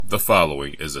The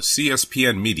following is a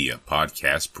CSPN Media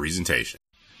podcast presentation.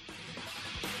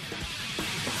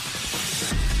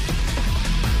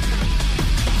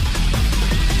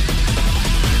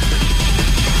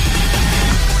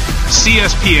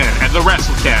 CSPN and the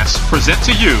WrestleCast present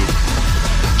to you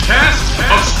Cast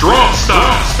of Strong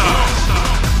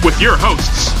Style with your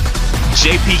hosts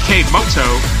JPK Moto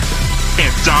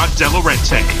and Don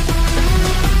DeLaurente.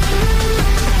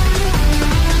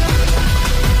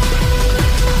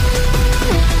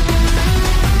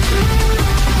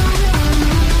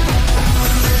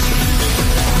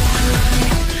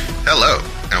 Hello,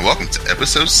 and welcome to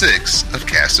episode 6 of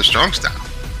Cast of Strong Style.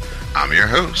 I'm your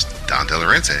host, Don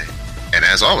DeLaurente, and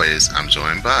as always, I'm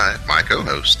joined by my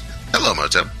co-host. Hello,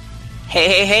 Moto.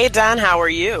 Hey, Don, how are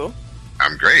you?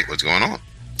 I'm great. What's going on?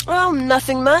 Well,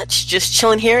 nothing much. Just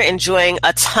chilling here, enjoying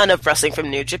a ton of wrestling from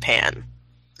New Japan.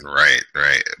 Right.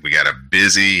 We got a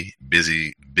busy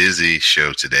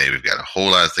show today. We've got a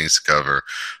whole lot of things to cover,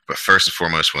 but first and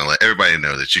foremost, we want to let everybody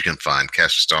know that you can find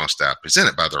Cast of Strong Style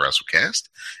presented by the WrestleCast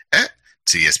at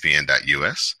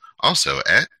cspn.us, also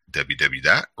at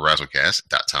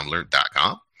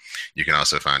www.wrestlecast.tumblr.com. You can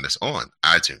also find us on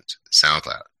iTunes,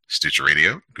 SoundCloud, Stitcher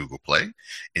Radio, Google Play,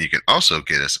 and you can also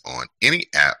get us on any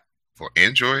app for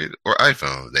Android or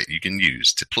iPhone that you can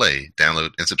use to play,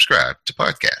 download, and subscribe to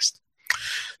podcasts.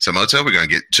 So, Moto, we're going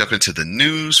to jump into the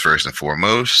news first and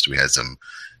foremost. We had some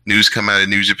news come out of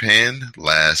New Japan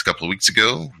last couple of weeks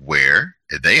ago where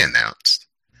they announced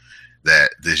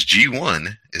that this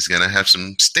G1 is going to have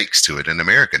some stakes to it in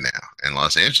America now, in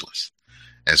Los Angeles,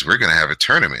 as we're going to have a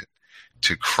tournament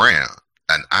to crown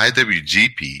an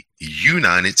IWGP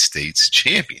United States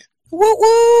champion. Woot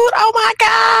woot! Oh my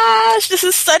gosh! This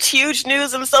is such huge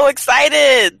news. I'm so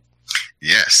excited.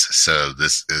 Yes, so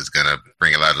this is going to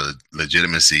bring a lot of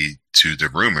legitimacy to the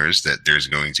rumors that there's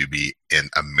going to be an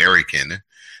American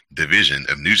division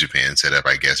of New Japan set up,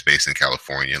 I guess, based in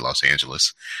California, Los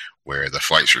Angeles, where the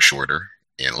flights are shorter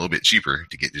and a little bit cheaper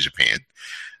to get to Japan.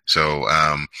 So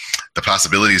the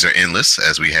possibilities are endless,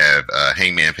 as we have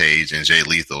Hangman Page and Jay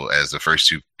Lethal as the first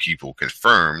two people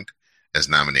confirmed as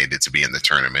nominated to be in the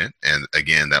tournament. And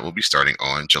again, that will be starting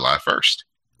on July 1st.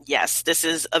 Yes, this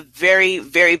is a very,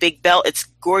 very big belt. It's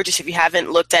gorgeous. If you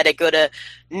haven't looked at it, go to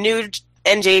New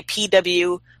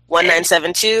NJPW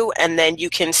 1972, and then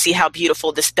you can see how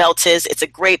beautiful this belt is. It's a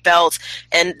great belt,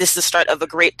 and this is the start of a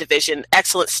great division.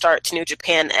 Excellent start to New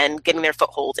Japan and getting their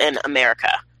foothold in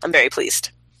America. I'm very pleased.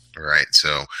 Right,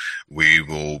 so we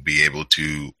will be able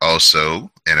to also,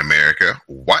 in America,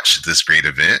 watch this great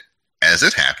event as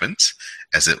it happens,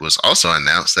 as it was also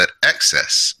announced that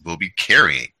Access will be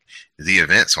carrying the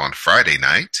events on Friday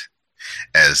night,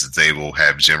 as they will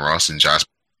have Jim Ross and Josh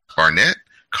Barnett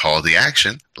call the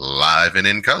action live and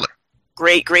in color.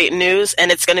 Great news,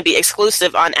 and it's going to be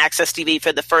exclusive on Access TV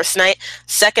for the first night.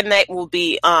 Second night will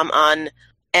be on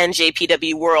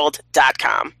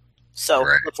njpwworld.com. So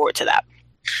Look forward to that.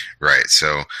 Right,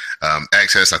 so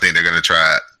Access, I think they're going to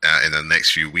try in the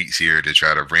next few weeks here to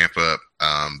try to ramp up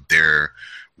their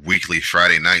weekly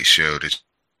Friday night show to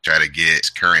try to get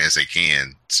as current as they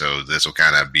can. So this will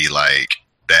kind of be like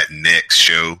that next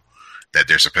show that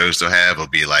they're supposed to have will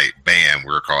be like, bam,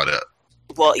 we're caught up.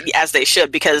 Well, as they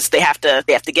should, because they have to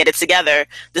get it together.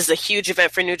 This is a huge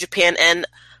event for New Japan and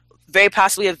very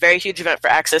possibly a very huge event for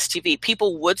Access TV.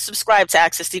 People would subscribe to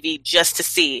Access TV just to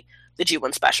see the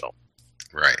G1 special.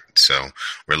 Right. So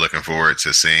we're looking forward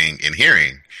to seeing and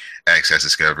hearing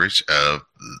Access's coverage of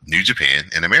New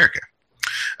Japan in America.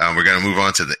 We're going to move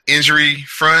on to the injury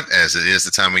front, as it is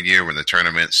the time of year when the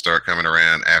tournaments start coming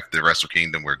around after the Wrestle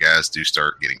Kingdom, where guys do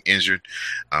start getting injured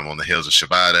on the heels of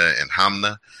Shibata and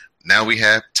Hamna. Now we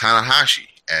have Tanahashi,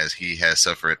 as he has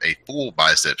suffered a full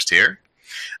biceps tear.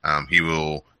 He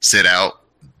will sit out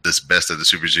this Best of the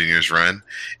Super Juniors run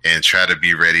and try to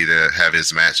be ready to have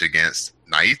his match against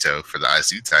Naito for the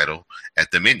IC title at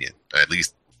Dominion. At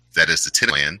least that is the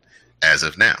plan as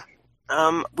of now.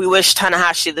 We wish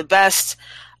Tanahashi the best.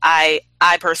 I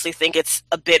personally think it's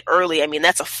a bit early. I mean,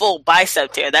 that's a full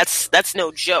bicep tear. That's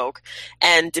no joke.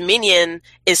 And Dominion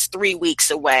is 3 weeks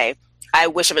away. I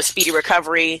wish him a speedy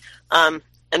recovery, and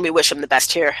we wish him the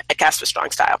best here at Cast of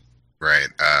Strong Style. Right.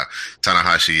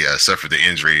 Tanahashi suffered the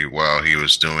injury while he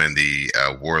was doing the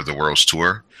War of the Worlds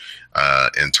tour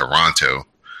in Toronto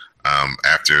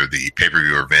after the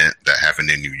pay-per-view event that happened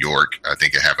in New York. I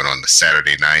think it happened on the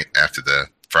Saturday night after the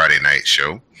Friday night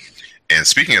show. And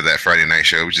speaking of that Friday night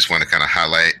show, we just want to kind of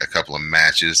highlight a couple of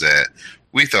matches that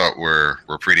we thought were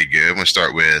pretty good. I'm going to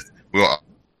start with Will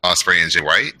Ospreay and Jay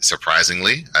White.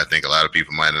 Surprisingly, I think a lot of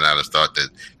people might not have thought that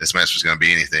this match was going to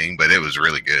be anything, but it was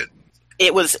really good.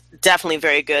 It was definitely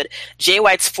very good. Jay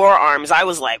White's forearms, I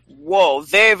was like, whoa,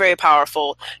 very, very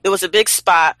powerful. There was a big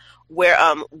spot where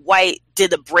White did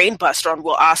the brain buster on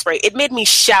Will Ospreay. It made me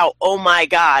shout, oh my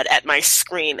God, at my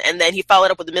screen. And then he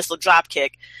followed up with the missile drop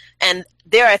kick. And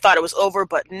there I thought it was over,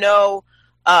 but no.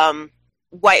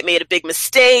 White made a big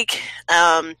mistake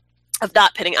of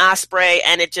not pinning Ospreay,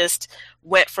 and it just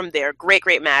went from there. Great,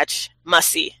 great match.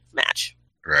 Must-see match.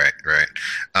 Right.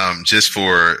 Just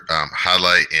for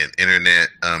highlight and internet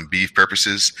beef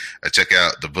purposes, check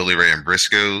out the Bully Ray and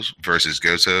Briscoes versus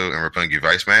Goto and Roppongi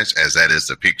Vice match, as that is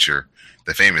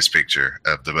the famous picture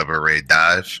of the Bubba Ray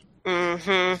dive.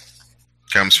 Mm-hmm.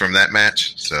 Comes from that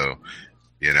match. So,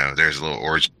 there's a little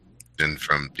origin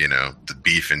from, the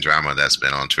beef and drama that's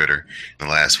been on Twitter in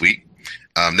the last week.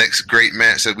 Next great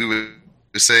match that we would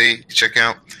say check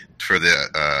out for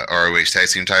the ROH Tag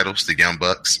Team titles, the Young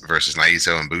Bucks versus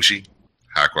Naito and Bushi.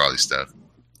 High quality stuff.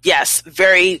 Yes,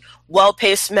 very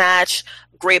well-paced match.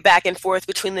 Great back and forth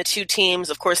between the two teams.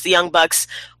 Of course, the Young Bucks,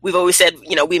 we've always said,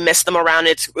 we missed them around.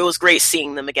 It was great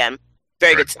seeing them again.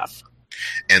 Very good stuff.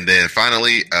 And then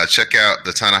finally, check out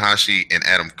the Tanahashi and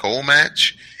Adam Cole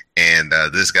match. And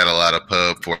this got a lot of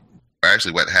pub for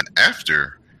actually what happened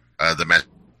after the match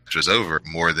was over,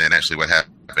 more than actually what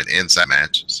happened inside the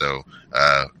match. So,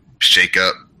 shake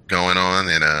up going on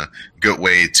in a good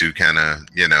way to kind of,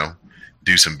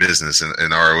 do some business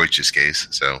in ROH's case.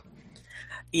 So,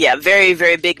 yeah, very,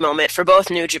 very big moment for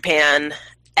both New Japan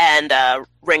and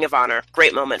Ring of Honor.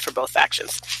 Great moment for both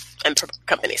factions and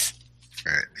companies.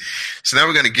 All right. So now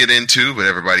we're going to get into what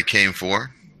everybody came for,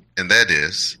 and that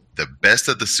is the best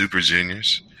of the Super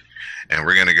Juniors. And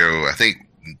we're going to go, I think,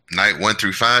 night 1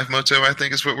 through 5, Moto, I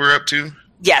think is what we're up to.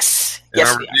 Yes. In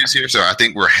our reviews here. So I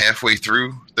think we're halfway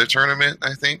through the tournament,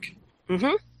 I think.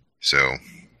 Mm-hmm. So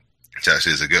Josh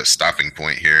is a good stopping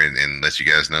point here and let you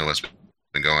guys know what's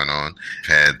been going on.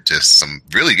 We've had just some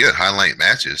really good highlight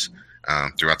matches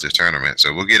throughout this tournament.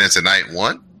 So we'll get into night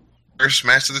 1. First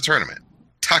match of the tournament.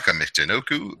 Taka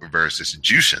Michinoku versus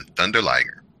Jushin Thunder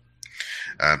Liger.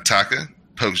 Taka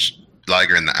pokes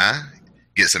Liger in the eye,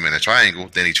 gets him in a triangle,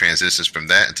 then he transitions from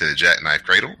that into the jackknife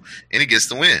cradle, and he gets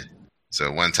the win. So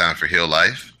one time for heel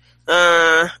life.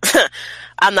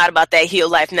 I'm not about that heel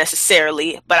life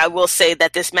necessarily, but I will say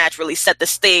that this match really set the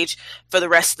stage for the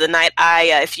rest of the night.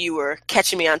 If you were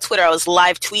catching me on Twitter, I was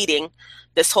live tweeting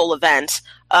this whole event.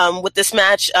 With this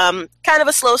match, kind of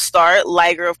a slow start.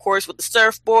 Liger, of course, with the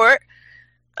surfboard.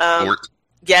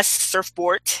 Yes,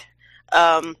 surfboard.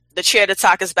 The chair to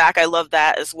Taka's back, I love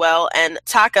that as well. And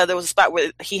Taka, there was a spot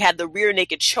where he had the rear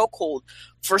naked chokehold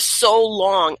for so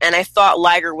long, and I thought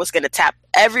Liger was going to tap.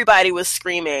 Everybody was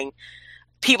screaming.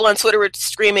 People on Twitter were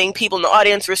screaming. People in the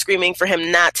audience were screaming for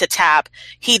him not to tap.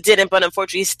 He didn't, but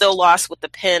unfortunately, he still lost with the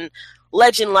pin.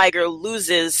 Legend Liger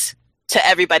loses to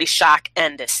everybody's shock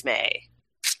and dismay.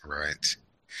 Right.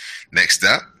 Next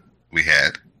up, we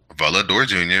had Volador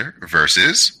Jr.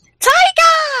 versus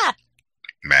Tiger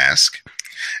Mask.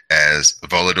 As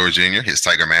Volador Jr. hits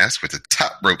Tiger Mask with the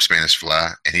top rope Spanish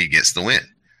fly, and he gets the win.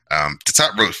 The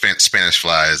top rope Spanish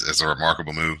fly is a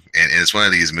remarkable move, and it's one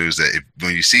of these moves that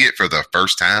when you see it for the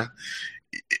first time,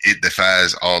 it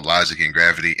defies all logic and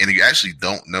gravity, and you actually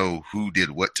don't know who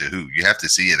did what to who. You have to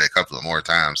see it a couple of more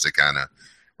times to kind of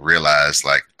realize,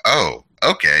 like, oh,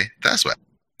 okay, that's what.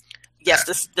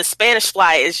 Yes, the Spanish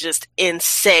fly is just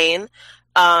insane.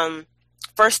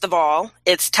 First of all,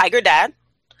 it's Tiger Dad.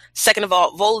 Second of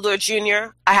all, Volador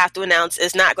Jr., I have to announce,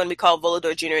 is not going to be called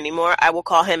Volador Jr. anymore. I will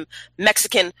call him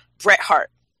Mexican Bret Hart.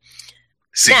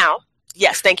 See. Now,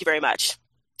 yes, thank you very much.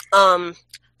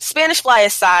 Spanish fly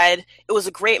aside, it was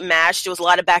a great match. There was a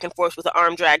lot of back and forth with the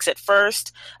arm drags at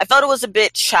first. I felt it was a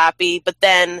bit choppy, but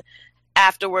then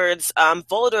afterwards,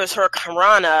 Volador's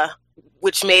Hurricanrana,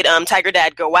 which made Tiger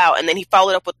Dad go out, and then he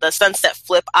followed up with the sunset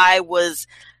flip. I was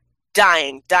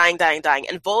dying.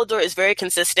 And Volador is very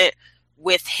consistent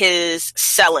with his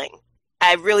selling.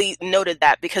 I really noted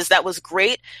that because that was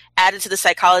great. Added to the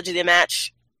psychology of the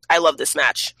match. I love this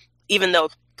match, even though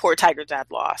poor Tiger Dad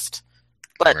lost.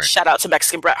 But right. Shout out to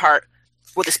Mexican Bret Hart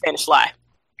with the Spanish fly.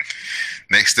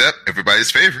 Next up,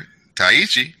 everybody's favorite,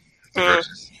 Taichi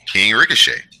versus King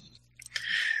Ricochet.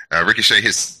 Ricochet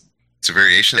hits a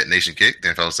variation at Nation Kick,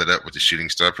 then follows that up with the Shooting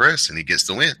Star Press, and he gets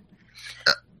the win.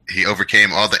 He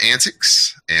overcame all the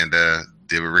antics and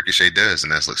did what Ricochet does,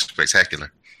 and that looks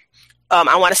spectacular.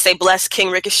 I want to say bless King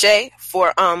Ricochet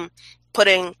for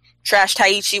putting Trash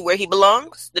Taichi where he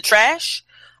belongs, the trash.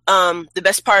 The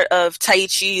best part of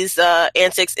Taichi's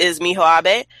antics is Miho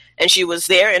Abe, and she was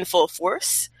there in full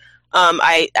force.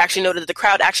 I actually noted that the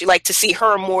crowd actually liked to see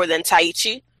her more than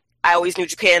Taichi. I always knew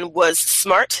Japan was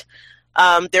smart.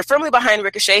 They're firmly behind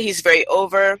Ricochet. He's very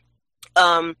over.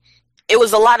 It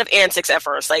was a lot of antics at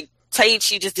first. Like,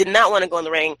 Taichi just did not want to go in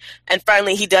the ring. And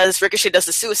finally Ricochet does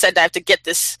the suicide dive to get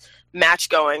this match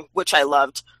going, which I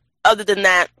loved. Other than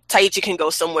that, Taichi can go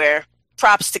somewhere.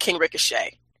 Props to King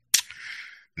Ricochet.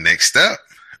 Next up,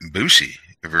 Bushi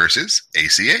versus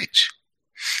ACH.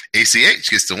 ACH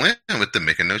gets the win with the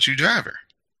Michinoku driver.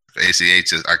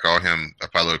 ACH, I call him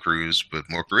Apollo Crews with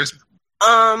more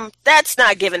charisma. That's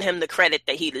not giving him the credit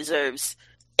that he deserves,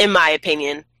 in my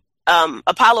opinion.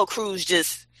 Apollo Crews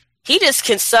he just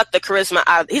can suck the charisma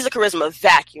out. He's a charisma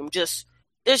vacuum. There's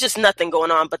just nothing going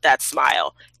on but that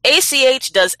smile.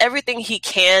 ACH does everything he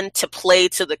can to play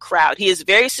to the crowd. He is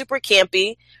very super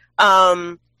campy.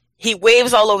 He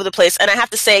waves all over the place. And I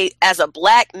have to say, as a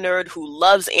black nerd who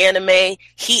loves anime,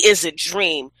 he is a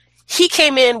dream. He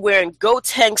came in wearing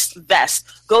Gotenks vest.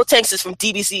 Gotenks is from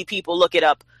DBZ, people, look it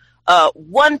up.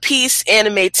 One Piece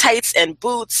anime tights and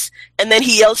boots. And then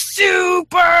he yells,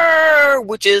 "Super!"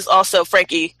 which is also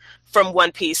Frankie from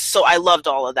One Piece. So I loved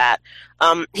all of that.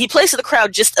 He plays to the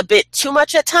crowd just a bit too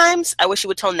much at times. I wish he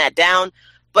would tone that down.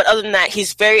 But other than that,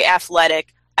 he's very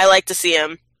athletic. I like to see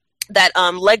him. That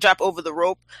leg drop over the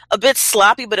rope, a bit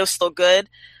sloppy, but it was still good.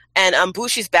 And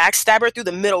Bushi's backstabber through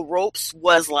the middle ropes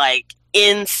was like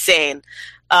insane.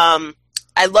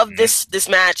 I love this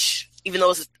match, even though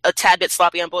it was a tad bit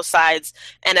sloppy on both sides.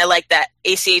 And I like that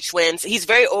ACH wins. He's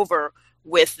very over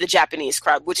with the Japanese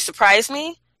crowd, which surprised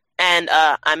me. And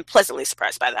I'm pleasantly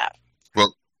surprised by that.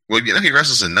 Well, he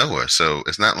wrestles in Noah, so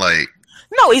it's not like...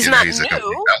 No, he's not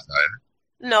new.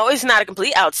 No, he's not a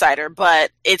complete outsider,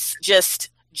 but it's just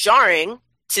jarring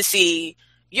to see,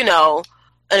 an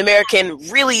American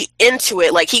really into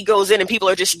it. Like, he goes in and people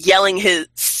are just yelling his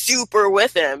super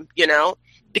with him,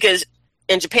 because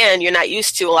in Japan, you're not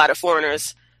used to a lot of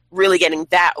foreigners really getting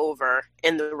that over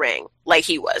in the ring like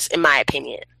he was, in my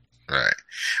opinion. Right.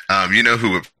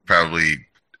 Who would probably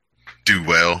do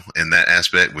well in that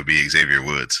aspect would be Xavier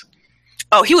Woods.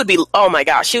 Oh, he would be, oh my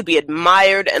gosh, he would be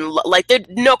admired and,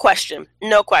 no question.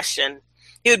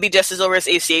 He would be just as over as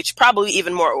ACH, probably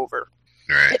even more over.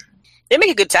 Right. They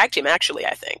make a good tag team, actually,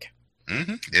 I think.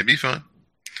 Mm-hmm. It'd be fun.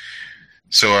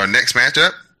 So our next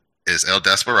matchup is El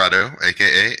Desperado,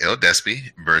 a.k.a. El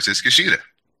Despi, versus Kushida.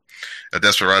 El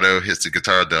Desperado hits the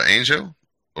Guitarra del Angel,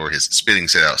 or his spitting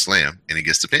set-out slam, and he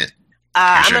gets the pin.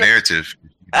 Here's your narrative.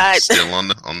 Still on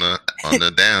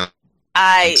the down.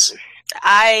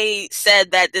 I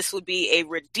said that this would be a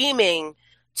redeeming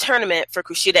tournament for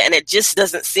Kushida, and it just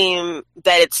doesn't seem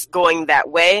that it's going that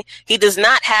way. He does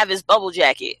not have his bubble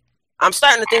jacket. I'm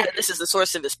starting to think that this is the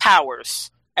source of his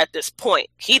powers at this point.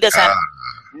 He does have...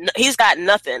 he's got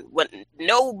nothing. With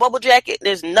no bubble jacket,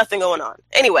 there's nothing going on.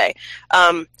 Anyway,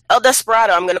 El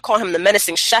Desperado, I'm going to call him the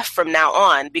menacing chef from now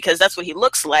on, because that's what he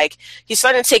looks like. He's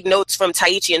starting to take notes from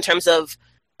Taichi in terms of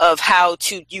how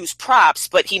to use props,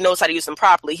 but he knows how to use them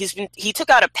properly. He took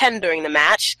out a pen during the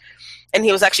match, and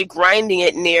he was actually grinding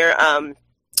it near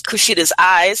Kushida's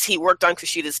eyes. He worked on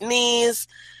Kushida's knees.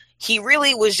 He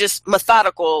really was just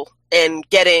methodical in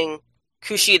getting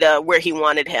Kushida where he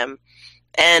wanted him.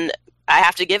 And I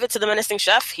have to give it to the menacing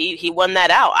chef. He won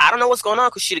that out. I don't know what's going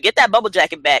on, Kushida. Get that bubble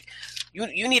jacket back.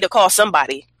 You need to call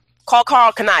somebody. Call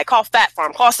Carl Kanai. Call Fat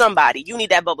Farm. Call somebody. You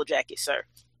need that bubble jacket, sir.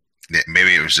 Yeah,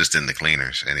 maybe it was just in the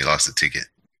cleaners and he lost the ticket.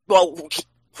 Well,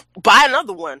 buy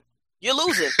another one. You're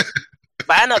losing.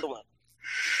 Buy another one.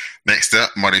 Next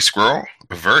up, Marty Scurll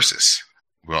versus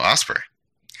Will Ospreay.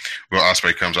 Will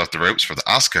Ospreay comes off the ropes for the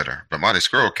Oscutter, but Marty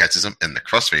Scurll catches him in the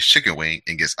crossface chicken wing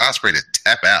and gets Ospreay to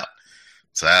tap out.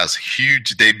 So that was a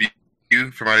huge debut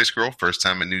for Marty Scurll. First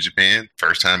time in New Japan,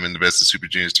 first time in the Best of Super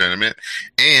Juniors tournament,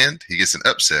 and he gets an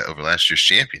upset over last year's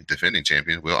defending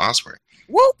champion, Will Ospreay.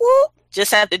 Whoop, whoop.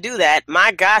 Just have to do that.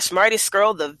 My gosh, Marty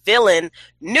Scurll, the villain,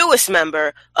 newest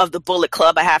member of the Bullet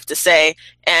Club, I have to say.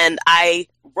 And I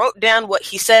wrote down what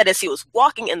he said as he was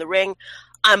walking in the ring.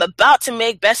 I'm about to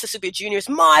make Best of Super Juniors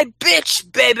my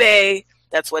bitch, baby.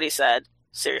 That's what he said.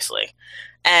 Seriously.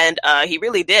 And he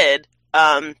really did.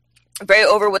 Very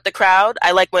over with the crowd.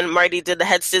 I like when Marty did the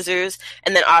head scissors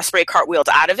and then Ospreay cartwheeled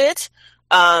out of it.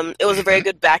 It was a very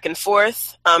good back and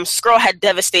forth. Scurll had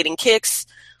devastating kicks.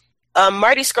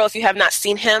 Marty Scurll, if you have not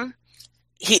seen him,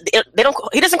 he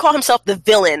doesn't call himself the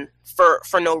villain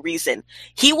for no reason.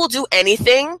 He will do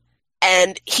anything,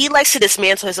 and he likes to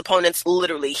dismantle his opponents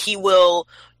literally. He will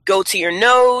go to your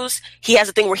nose. He has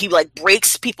a thing where he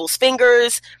breaks people's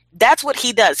fingers. That's what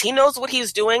he does. He knows what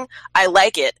he's doing. I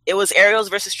like it. It was Aerials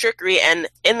versus Trickery, and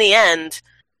in the end,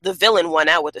 the villain won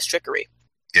out with his trickery.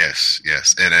 Yes.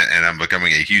 And I'm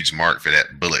becoming a huge mark for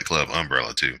that Bullet Club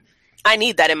umbrella, too. I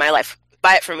need that in my life.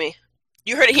 Buy it for me.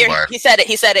 You heard it here. Why? He said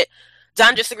it.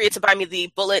 Don just agreed to buy me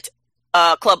the Bullet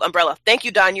Club umbrella. Thank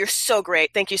you, Don. You're so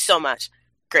great. Thank you so much.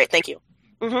 Great. Thank you.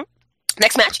 Mm-hmm.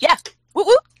 Next match. Yeah. Woo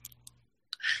woo.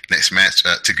 Next match,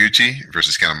 Taguchi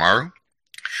versus Kanemaru.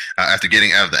 After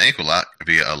getting out of the ankle lock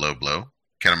via a low blow,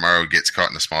 Kanemaru gets caught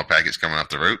in a small package coming off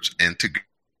the ropes, and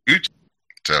Taguchi.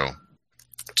 So,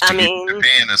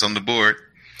 Japan is on the board.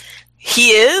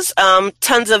 He is.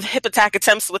 Tons of hip attack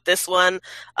attempts with this one.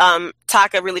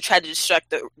 Taka really tried to distract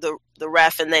the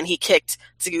ref, and then he kicked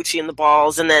Taguchi in the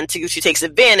balls, and then Taguchi takes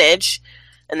advantage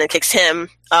and then kicks him.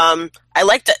 I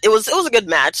liked it. It was a good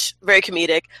match, very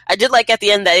comedic. I did like at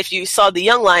the end that if you saw the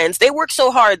Young Lions, they worked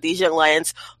so hard, these Young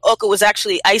Lions. Oka was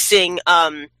actually icing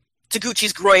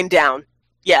Taguchi's groin down.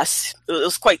 Yes, it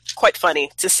was quite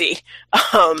funny to see.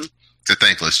 It's a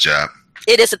thankless job.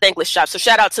 It is a thankless job, so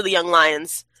shout out to the Young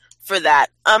Lions for that.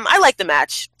 I liked the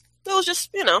match. It was just,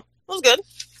 it was good.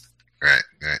 Right.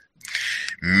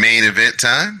 Main event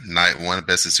time, night 1 of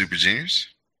Best of Super Juniors.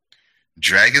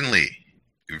 Dragon Lee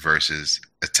versus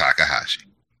Takahashi.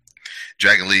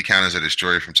 Dragon Lee counters a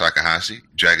destroyer from Takahashi.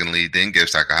 Dragon Lee then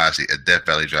gives Takahashi a Death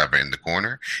Valley driver in the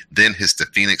corner, then hits the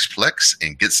Phoenix Plex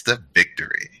and gets the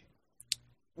victory.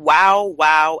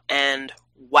 Wow, and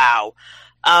wow.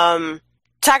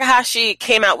 Takahashi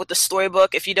came out with the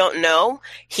storybook. If you don't know,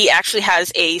 he actually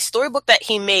has a storybook that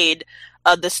he made,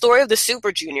 the story of the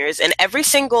Super Juniors, and every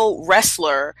single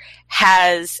wrestler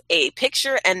has a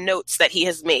picture and notes that he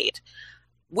has made.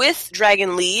 With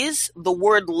Dragon Lee's, the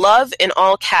word love in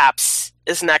all caps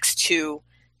is next to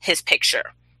his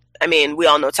picture. I mean, we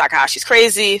all know Takahashi's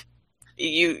crazy.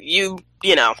 You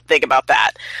think about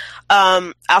that.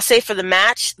 I'll say for the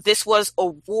match, this was a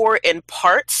war in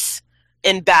parts.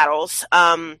 In battles.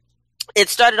 It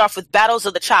started off with Battles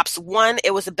of the Chops 1.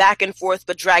 It was a back and forth,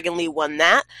 but Dragon Lee won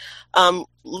that.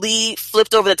 Lee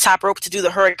flipped over the top rope to do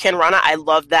the Hurricane Rana. I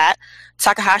love that.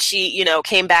 Takahashi,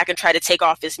 came back and tried to take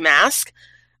off his mask.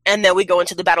 And then we go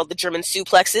into the Battle of the German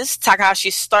Suplexes.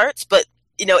 Takahashi starts, but,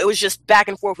 it was just back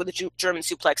and forth with the German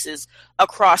Suplexes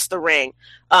across the ring.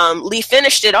 Lee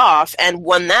finished it off and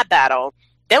won that battle.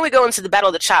 Then we go into the Battle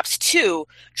of the Chops 2.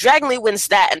 Dragon Lee wins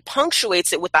that and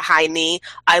punctuates it with a high knee.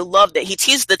 I loved it. He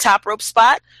teased the top rope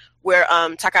spot where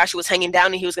Takahashi was hanging down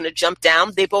and he was going to jump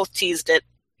down. They both teased it,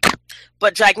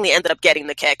 but Dragon Lee ended up getting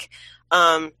the kick.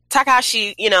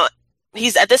 Takahashi,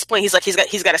 he's at this point, he's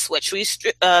got to switch. So he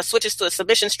switches to a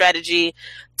submission strategy,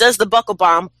 does the buckle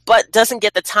bomb, but doesn't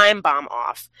get the time bomb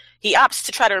off. He opts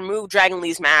to try to remove Dragon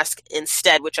Lee's mask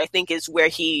instead, which I think is where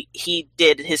he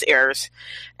did his errors.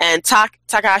 And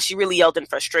Takahashi really yelled in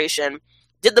frustration,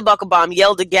 did the buckle bomb,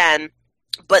 yelled again,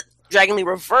 but Dragon Lee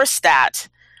reversed that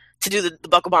to do the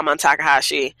buckle bomb on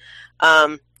Takahashi,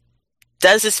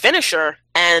 does his finisher,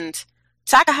 and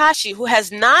Takahashi, who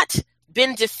has not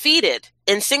been defeated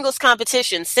in singles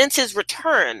competition since his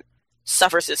return,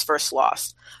 suffers his first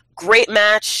loss. Great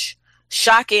match,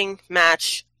 shocking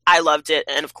match. I loved it,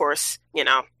 and of course,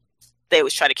 they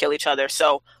always try to kill each other,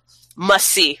 so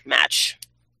must-see match.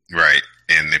 Right,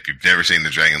 and if you've never seen the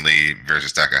Dragon Lee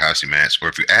versus Takahashi match, or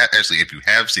if you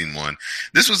have seen one,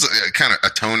 this was a kind of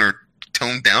a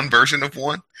toned-down version of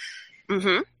one.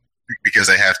 Mm-hmm. Because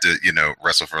they have to,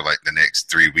 wrestle for like the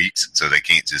next 3 weeks, so they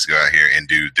can't just go out here and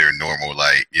do their normal,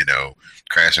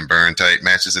 crash and burn type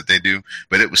matches that they do.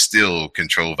 But it was still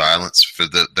controlled violence for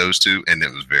those two, and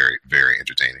it was very, very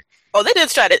entertaining. Oh, they did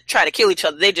try to kill each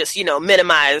other. They just,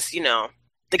 minimize,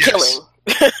 the killing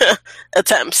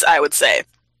attempts, I would say.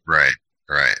 Right.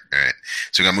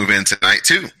 So we're going to move into night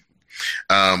 2.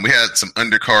 We had some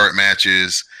undercard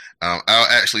matches. I'll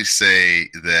actually say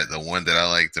that the one that I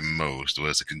liked the most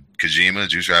was Kojima,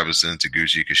 Juice Robinson,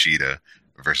 Taguchi, Kushida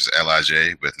versus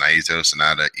LIJ with Naito,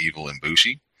 Sanada, Evil, and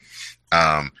Bushi.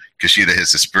 Kushida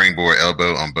hits a springboard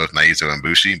elbow on both Naito and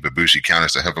Bushi, but Bushi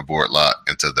counters a hoverboard lock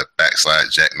into the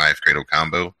backslide jackknife cradle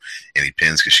combo, and he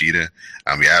pins Kushida.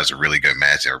 It was a really good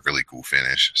match and a really cool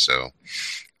finish. So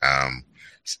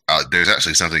there's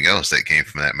actually something else that came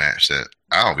from that match that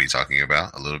I'll be talking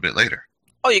about a little bit later.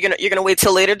 Oh, you're gonna wait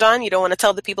till later, Don? You don't want to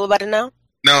tell the people about it now?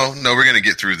 No, we're gonna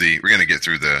get through the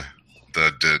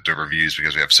reviews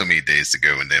because we have so many days to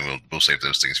go, and then we'll save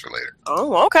those things for later.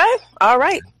 Oh, okay, all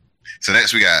right. So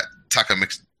next we got Taka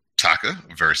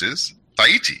versus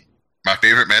Taichi. My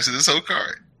favorite match of this whole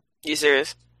card. You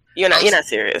serious? You're not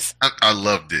serious. I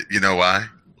loved it. You know why?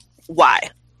 Why?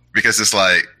 Because it's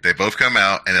like they both come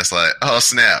out, and it's like, oh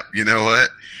snap! You know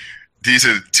what? These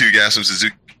are two guys from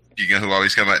Suzuki who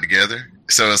always come out together.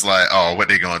 So it's like, oh, what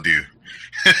they gonna do?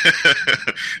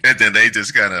 And then they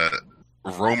just kind of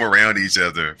roam around each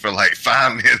other for like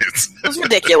 5 minutes. It was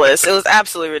ridiculous. It was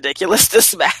absolutely ridiculous,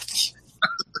 this match.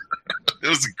 It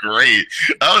was great.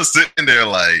 I was sitting there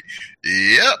like,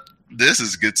 yep, this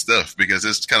is good stuff, because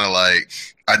it's kind of like,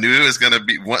 I knew it was going to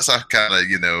be, once I kind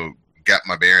of, got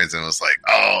my bearings and was like,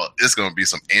 oh, it's going to be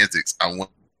some antics. I wonder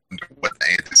what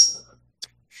the antics.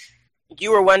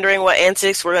 You were wondering what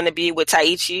antics were going to be with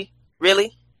Taichi?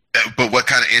 Really? But what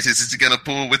kind of antics is he going to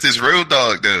pull with his Road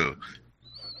Dogg, though?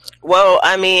 Well,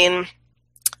 I mean,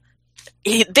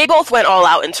 they both went all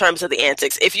out in terms of the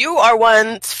antics. If you are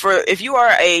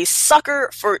a sucker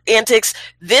for antics,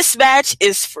 this match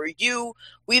is for you.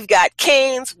 We've got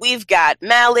canes, we've got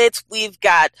mallets, we've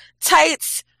got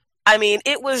tights. I mean,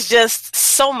 it was just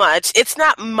so much. It's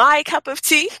not my cup of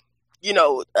tea.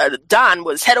 Don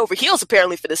was head over heels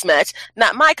apparently for this match.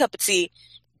 Not my cup of tea,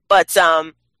 but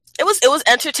it was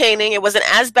entertaining. It wasn't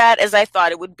as bad as I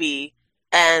thought it would be,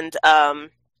 and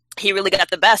he really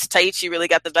got the best. Taichi really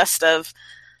got the best of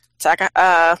Taka.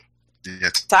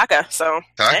 Taka. So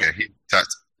Taka.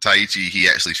 Taichi. He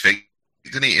actually faked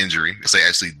the knee injury. So they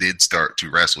actually did start to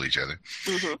wrestle each other.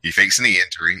 Mm-hmm. He fakes the knee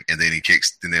injury, and then he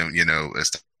kicks. And then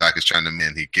as Taka's trying to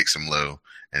mend, he kicks him low,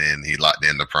 and then he locked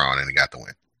in the prawn, and he got the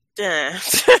win. Yeah.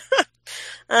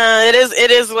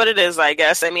 It is what it is, I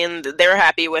guess. I mean, they're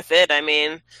happy with it. I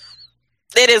mean,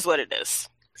 it is what it is.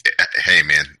 Hey,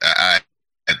 man,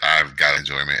 I've got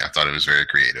enjoyment. I thought it was very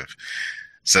creative.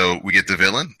 So we get the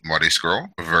villain, Marty Scurll,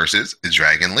 versus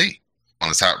Dragon Lee. On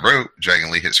the top rope, Dragon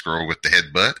Lee hits Scurll with the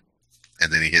headbutt,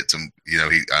 and then he hits him, he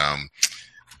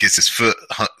gets his foot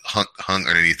hung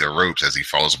underneath the ropes as he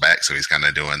falls back. So he's kind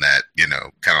of doing that,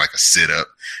 kind of like a sit-up.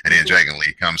 And then Dragon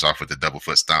Lee comes off with the double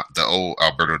foot stomp, the old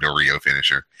Alberto Del Rio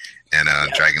finisher. And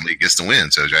Dragon Lee gets the win.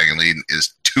 So Dragon Lee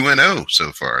is 2-0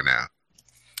 so far now.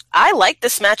 I like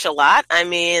this match a lot. I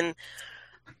mean,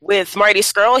 with Marty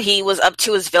Scurll, he was up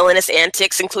to his villainous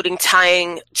antics, including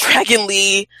tying Dragon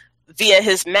Lee via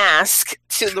his mask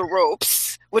to the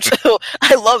ropes, which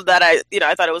I love that. I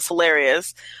thought it was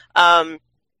hilarious.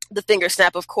 The finger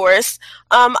snap, of course.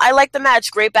 I like the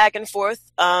match. Great back and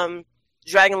forth.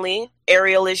 Dragon Lee,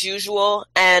 aerial as usual,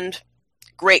 and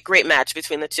great match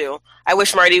between the two. I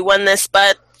wish Marty won this,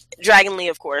 but Dragon Lee,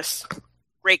 of course.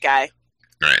 Great guy.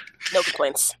 Right. No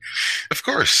complaints. Of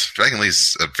course. Dragon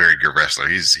Lee's a very good wrestler.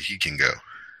 He can go.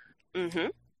 Mm-hmm.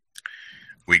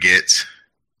 We get,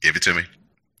 give it to me.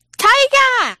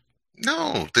 Tiger!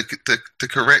 No, the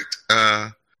correct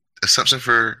assumption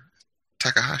for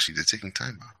Takahashi, the ticking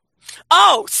time bomb.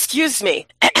 Oh, excuse me.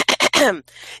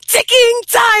 Ticking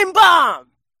time bomb!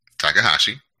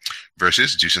 Takahashi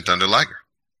versus Jushin Thunder Liger.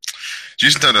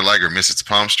 Jushin Thunder Liger misses the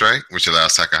palm strike, which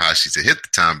allows Takahashi to hit the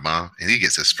time bomb, and he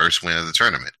gets his first win of the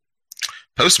tournament.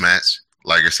 Post-match,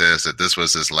 Liger says that these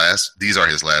are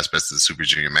his last Best of the Super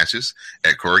Junior matches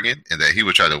at Corrigan, and that he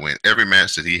will try to win every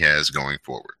match that he has going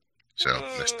forward. So,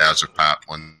 nostalgia pop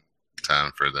one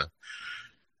time for the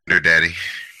Nerd Daddy.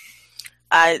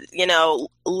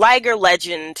 Liger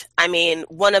legend. I mean,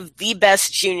 one of the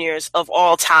best juniors of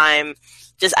all time.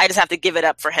 I just have to give it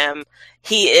up for him.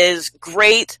 He is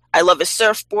great. I love his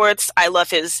surfboards. I love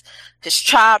his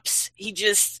chops. He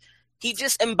just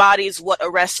embodies what a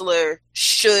wrestler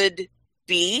should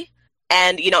be.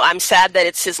 And, I'm sad that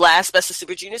it's his last Best of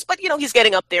Super Juniors, but, he's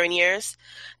getting up there in years.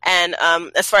 And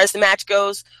as far as the match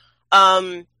goes,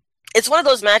 it's one of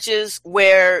those matches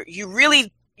where you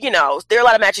really, there are a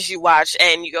lot of matches you watch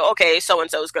and you go, okay,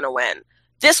 so-and-so is going to win.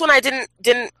 This one I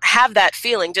didn't have that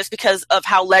feeling just because of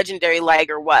how legendary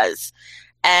Liger was.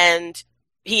 And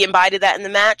he embodied that in the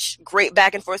match. Great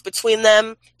back and forth between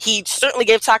them. He certainly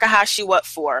gave Takahashi what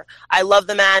for. I love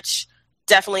the match.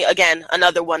 Definitely, again,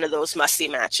 another one of those must-see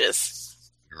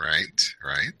matches.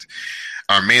 Right.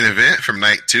 Our main event from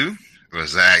night 2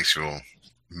 was the actual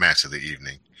match of the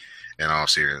evening, in all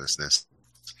seriousness.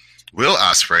 Will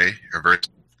Ospreay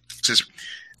versus,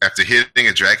 after hitting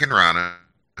a Dragon Rana,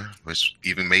 which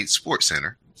even made Sports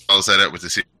Center, follows that up with a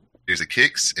series of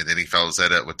kicks, and then he follows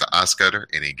that up with the Oscutter,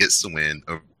 and he gets the win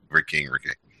over King Ricky.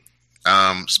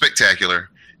 Spectacular.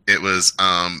 It was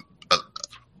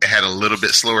it had a little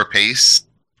bit slower pace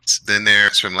than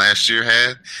theirs from last year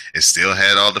had. It still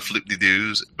had all the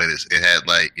flip-de-doos, but it had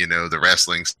the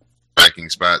wrestling striking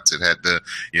spots. It had the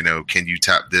can you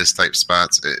top this type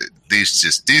spots.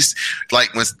 These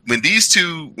like when these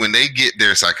two, when they get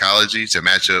their psychology to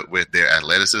match up with their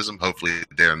athleticism, hopefully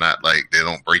they're not they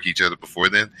don't break each other before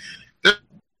then. They're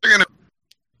gonna.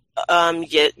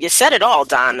 You said it all,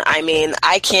 Don. I mean,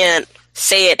 I can't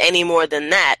say it any more than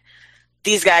that.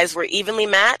 These guys were evenly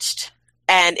matched,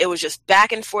 and it was just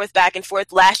back and forth.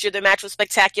 Last year, their match was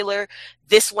spectacular.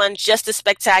 This one, just as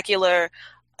spectacular.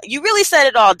 You really said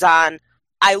it all, Don.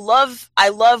 I love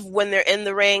when they're in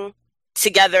the ring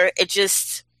together.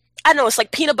 I know, it's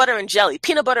like peanut butter and jelly,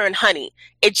 peanut butter and honey.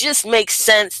 It just makes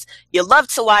sense. You love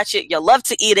to watch it. You love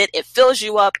to eat it. It fills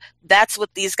you up. That's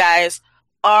what these guys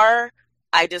are.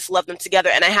 I just love them together.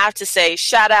 And I have to say,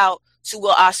 shout out to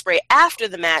Will Ospreay after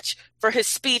the match for his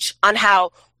speech on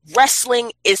how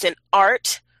wrestling is an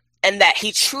art and that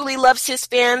he truly loves his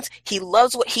fans. He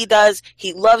loves what he does.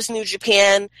 He loves New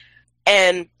Japan.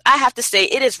 And I have to say,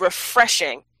 it is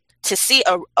refreshing to see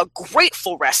a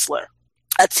grateful wrestler,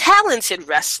 a talented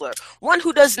wrestler, one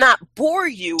who does not bore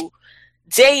you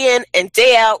day in and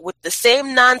day out with the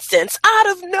same nonsense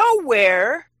out of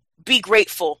nowhere, be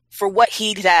grateful for what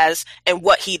he has and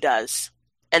what he does.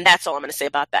 And that's all I'm going to say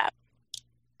about that.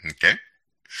 Okay.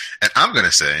 And I'm going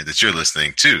to say that you're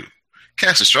listening to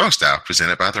Cast of Strong Style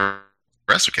presented by the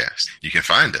WrestleCast. You can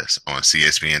find us on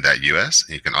CSPN.us,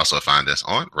 and you can also find us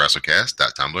on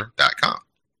WrestleCast.tumblr.com,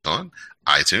 on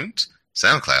iTunes,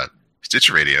 SoundCloud,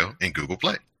 Stitcher Radio, and Google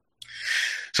Play.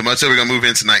 So much so we're going to move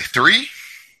into night 3.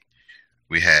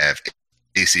 We have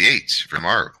ACH for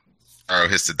Mauro. Mauro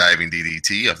hits the diving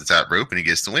DDT off the top rope, and he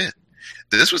gets the win.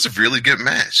 This was a really good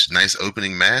match. Nice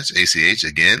opening match. ACH,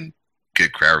 again,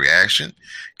 good crowd reaction.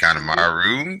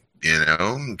 Kanemaru,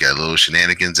 got a little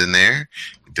shenanigans in there,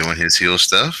 doing his heel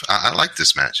stuff. I like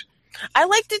this match. I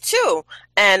liked it too.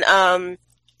 And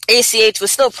ACH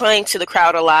was still playing to the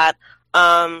crowd a lot.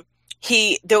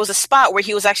 There was a spot where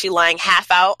he was actually lying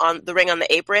half out on the ring on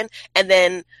the apron, and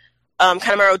then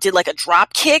Kanemaru did like a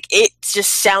drop kick. It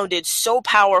just sounded so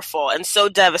powerful and so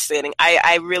devastating.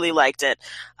 I really liked it.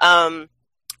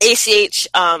 ACH,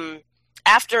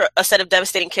 after a set of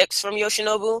devastating kicks from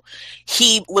Yoshinobu,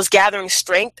 he was gathering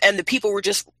strength, and the people were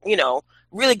just,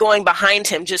 really going behind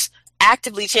him, just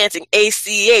actively chanting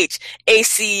ACH,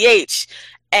 ACH.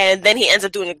 And then he ends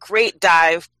up doing a great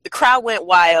dive. The crowd went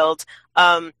wild.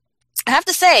 I have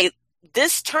to say,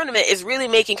 this tournament is really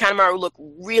making Kanemaru look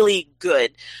really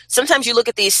good. Sometimes you look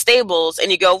at these stables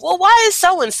and you go, well, why is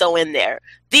so-and-so in there?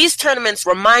 These tournaments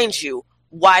remind you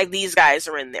why these guys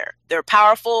are in there. They're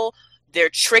powerful, they're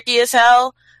tricky as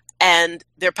hell, and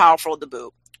they're powerful to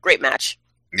boot. Great match.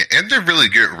 Yeah, and they're really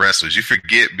good wrestlers. You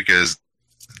forget because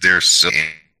they're so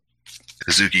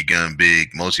Suzuki Gun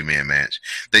big multi-man match.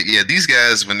 These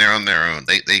guys, when they're on their own,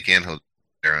 they can hold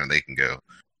their own. They can go.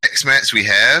 Next match we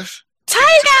have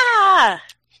Tiger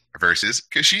versus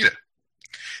Kushida.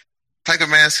 Tiger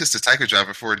Mask hits the Tiger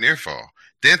Driver for a near fall.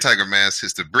 Then Tiger Mask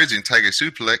hits the bridging Tiger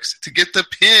Suplex to get the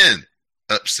pin.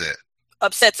 Upset.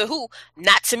 Upset to who?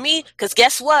 Not to me, because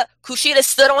guess what? Kushida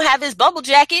still don't have his bubble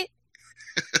jacket.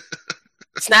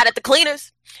 It's not at the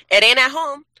cleaners. It ain't at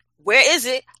home. Where is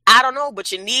it? I don't know,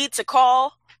 but you need to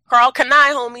call Karl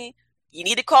Kani, homie. You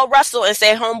need to call Russell and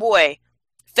say, homeboy,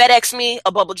 FedEx me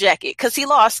a bubble jacket, because he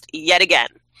lost yet again.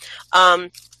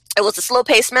 It was a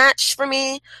slow-paced match for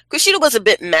me. Kushida was a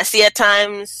bit messy at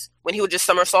times when he would just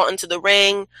somersault into the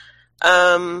ring.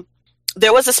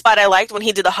 There was a spot I liked when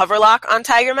he did a hoverlock on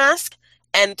Tiger Mask,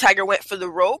 and Tiger went for the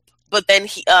rope, but then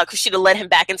Kushida led him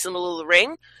back into the middle of the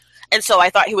ring, and so I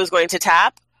thought he was going to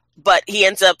tap, but he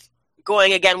ends up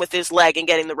going again with his leg and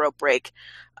getting the rope break.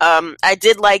 I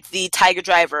did like the Tiger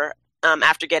Driver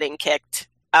after getting kicked.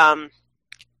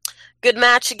 Good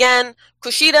match again.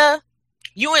 Kushida,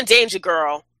 you in danger,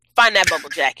 girl. Find that bubble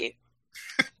jacket.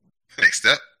 Next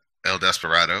up, El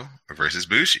Desperado versus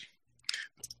Bushi.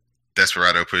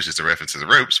 Desperado pushes the ref into the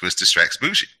ropes, which distracts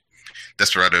Bushi.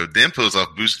 Desperado then pulls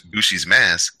off Bushi's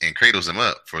mask and cradles him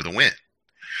up for the win.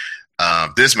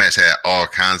 This match had all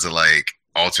kinds of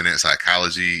alternate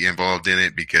psychology involved in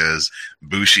it because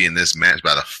Bushi in this match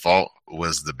by default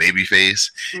was the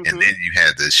babyface, and then you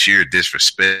had the sheer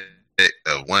disrespect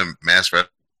of one masked wrestler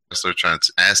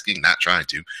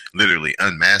literally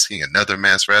unmasking another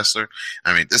masked wrestler.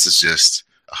 I mean, this is just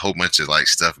a whole bunch of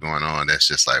stuff going on that's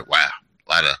just wow,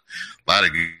 a lot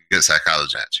of good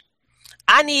psychology.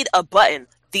 I need a button,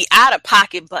 the out of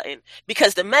pocket button,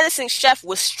 because the menacing chef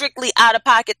was strictly out of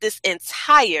pocket this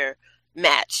entire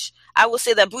match. I will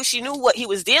say that Bushi knew what he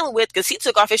was dealing with because he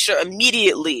took off his shirt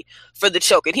immediately for the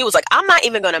choke. And he was like, I'm not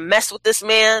even going to mess with this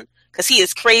man because he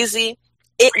is crazy.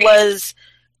 It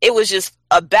was just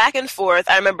a back and forth.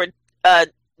 I remember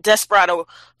Desperado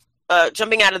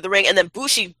jumping out of the ring and then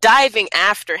Bushi diving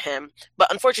after him. But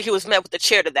unfortunately, he was met with a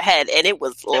chair to the head, and it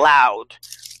was loud.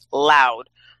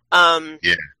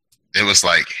 Yeah, it was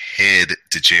head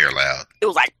to chair loud. It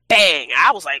was bang.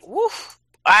 I was woof.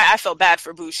 I felt bad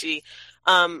for Bushi.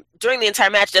 During the entire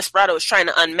match, Desperado was trying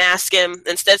to unmask him.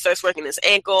 Instead, starts working his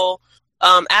ankle.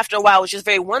 After a while, it was just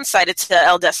very one-sided to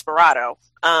El Desperado.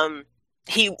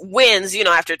 He wins,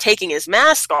 after taking his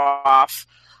mask off.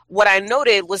 What I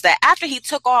noted was that after he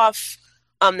took off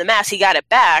the mask, he got it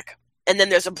back. and then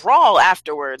there's a brawl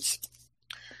afterwards.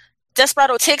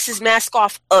 Desperado takes his mask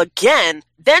off again,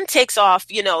 then takes off,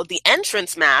 the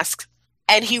entrance mask,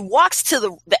 and he walks to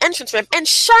the entrance ramp and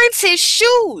shines his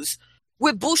shoes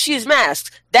with Bushi's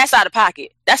mask. That's out of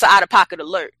pocket. That's an out of pocket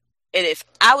alert. And if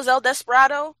I was El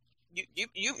Desperado,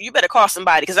 you better call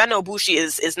somebody, because I know Bushi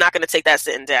is not going to take that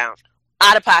sitting down.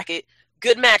 Out of pocket.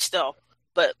 Good match though.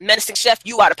 But Menacing Chef,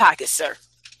 you out of pocket, sir.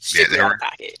 Strictly out of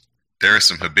pocket. There is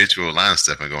some habitual line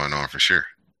stuffing going on for sure.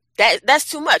 That's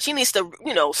too much. He needs to,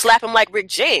 slap him like Rick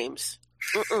James.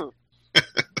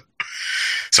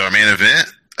 So our main event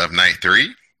of night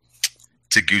 3,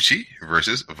 Taguchi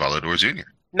versus Volador Jr.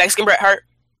 Mexican Bret Hart?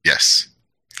 Yes.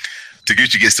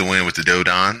 Taguchi gets the win with the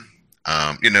Dodon.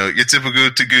 Your typical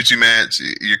Taguchi match,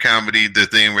 your comedy, the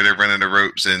thing where they're running the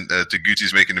ropes and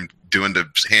Taguchi's making them doing the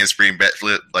handspring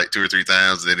backflip like 2 or 3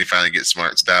 times, and then he finally gets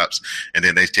smart stops, and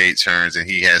then they take turns, and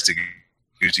he has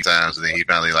Taguchi times, and then he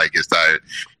finally gets tired.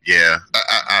 Yeah,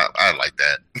 I like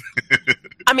that.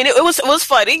 I mean, it was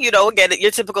funny, again,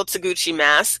 your typical Taguchi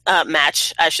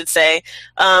match, I should say.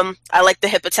 I like the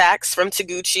hip attacks from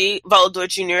Taguchi. Volador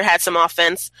Jr. had some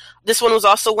offense. This one was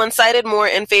also one-sided, more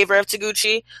in favor of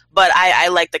Taguchi, but I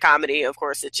like the comedy, of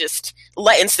course. It just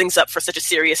lightens things up for such a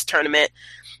serious tournament.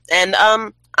 And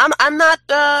I'm not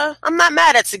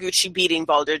mad at Taguchi beating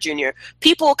Volador Jr.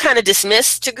 People kind of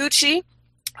dismiss Taguchi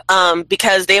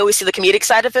because they always see the comedic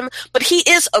side of him, but he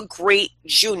is a great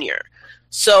junior.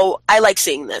 So I like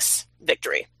seeing this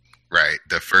victory. Right.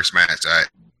 The first match I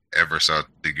ever saw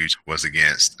Taguchi was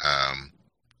against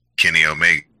Kenny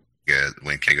Omega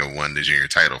when Kenny won the junior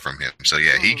title from him. So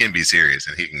yeah, he can be serious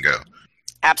and he can go.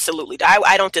 Absolutely.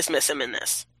 I don't dismiss him in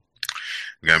this.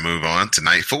 We're going to move on to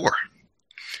night 4.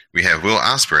 We have Will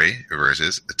Ospreay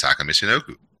versus Taka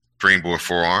Michinoku. Springboard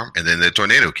forearm and then the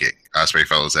tornado kick. Ospreay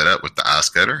follows that up with the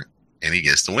Oscutter and he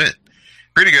gets the win.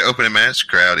 Pretty good opening match.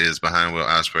 Crowd is behind Will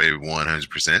Ospreay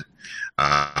 100%.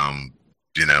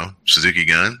 Suzuki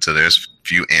Gun, so there's a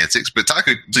few antics. But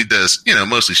Taka does,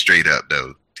 mostly straight up,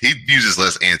 though. He uses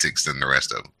less antics than the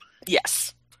rest of them.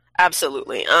 Yes,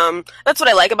 absolutely. That's what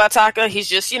I like about Taka. He's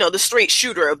just, the straight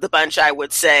shooter of the bunch, I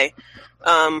would say.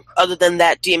 Other than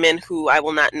that demon, who I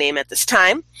will not name at this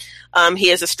time. He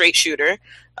is a straight shooter.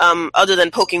 Other than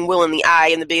poking Will in the eye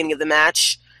in the beginning of the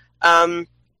match.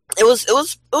 It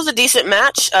was a decent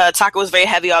match. Taka was very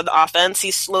heavy on the offense.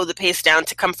 He slowed the pace down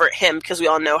to comfort him, because we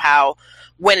all know how,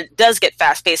 when it does get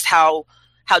fast paced, how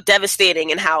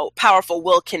devastating and how powerful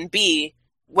Will can be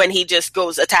when he just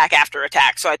goes attack after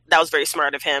attack. So that was very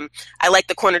smart of him. I like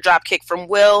the corner drop kick from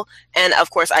Will, and of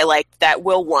course I like that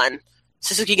Will won.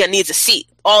 Suzuki Gun needs a seat.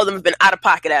 All of them have been out of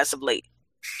pocket as of late.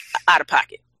 Out of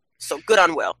pocket. So good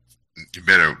on Will. You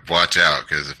better watch out,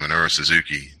 because if Minoru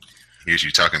Suzuki hears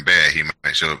you talking bad, he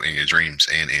might show up in your dreams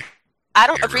and in I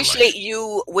don't appreciate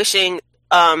you wishing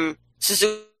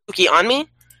Suzuki on me,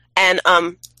 and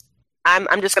I'm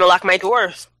just gonna lock my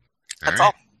doors. That's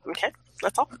all. Okay,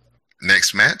 that's all.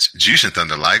 Next match: Jushin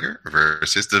Thunder Liger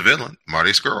versus the villain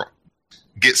Marty Scurll.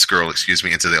 Get Scurll,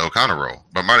 into the O'Connor role,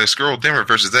 but Marty Scurll then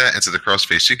reverses that into the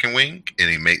crossface chicken wing, and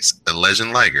he makes the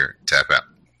Legend Liger tap out.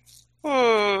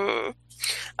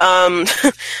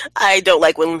 I don't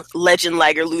like when Legend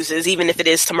Liger loses, even if it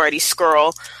is to Marty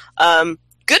Scurll.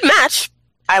 Good match.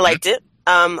 I liked it.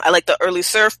 I liked the early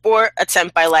surfboard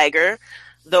attempt by Liger,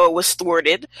 though it was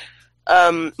thwarted.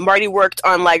 Marty worked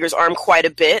on Liger's arm quite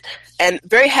a bit, and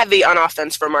very heavy on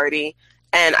offense for Marty.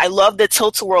 And I love the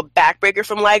tilt-a-whirl backbreaker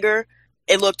from Liger.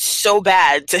 It looked so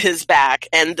bad to his back,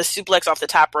 and the suplex off the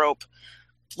top rope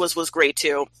was great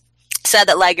too. Sad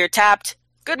that Liger tapped.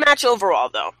 Good match overall,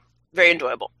 though. Very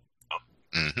enjoyable.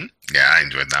 Mm-hmm. Yeah, I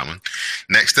enjoyed that one.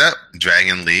 Next up,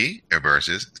 Dragon Lee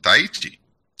versus Taichi.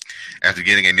 After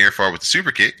getting a near fall with the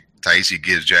super kick, Taichi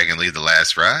gives Dragon Lee the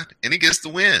last ride, and he gets the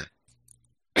win.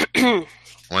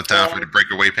 One time for the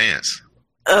breakaway pants.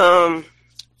 No.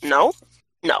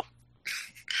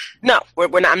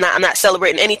 We're not. I'm not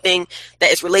celebrating anything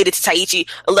that is related to Taichi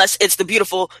unless it's the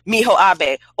beautiful Miho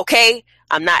Abe. Okay,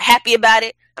 I'm not happy about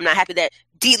it. I'm not happy that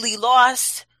D. Lee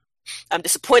lost. I'm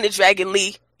disappointed, Dragon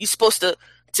Lee. You're supposed to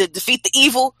defeat the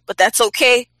evil, but that's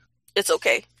okay. It's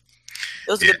okay.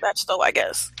 It was a good match, though, I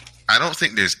guess. I don't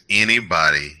think there's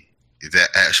anybody that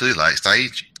actually likes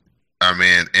Taichi. Our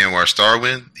man Anwar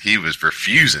Starwind, he was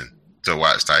refusing to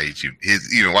watch Taichi,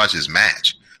 even watch his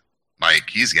match. Like,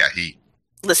 he's got heat.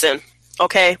 Listen,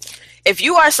 okay? If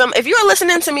you are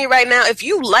listening to me right now, if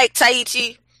you like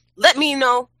Taichi, let me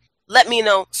know. Let me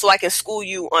know so I can school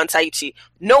you on Taichi.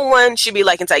 No one should be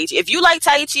liking Taichi. If you like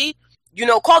Taichi,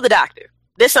 call the doctor.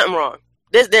 There's something wrong.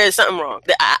 There's something wrong.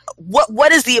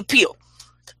 What is the appeal?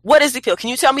 What is the appeal? Can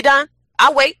you tell me, Don?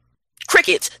 I'll wait.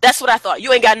 Crickets. That's what I thought.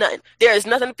 You ain't got nothing. There is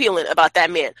nothing appealing about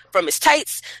that man. From his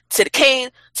tights to the cane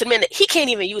to the man that he can't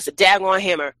even use a daggone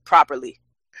hammer properly.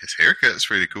 His haircut's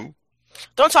pretty cool.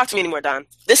 Don't talk to me anymore, Don.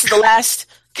 This is the last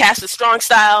cast of Strong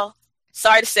Style.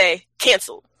 Sorry to say,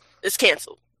 canceled. It's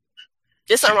canceled.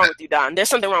 There's something wrong with you, Don. There's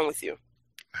something wrong with you.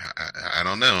 I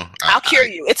don't know. I'll cure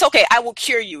you. It's okay. I will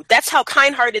cure you. That's how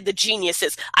kind-hearted the genius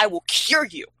is. I will cure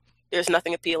you. There's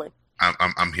nothing appealing.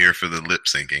 I'm here for the lip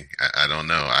syncing. I don't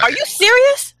know. Are you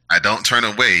serious? I don't turn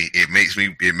away. It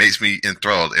makes me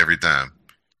enthralled every time.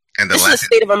 And this is a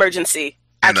state of emergency.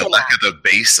 And the lack of the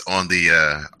bass on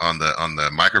the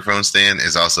microphone stand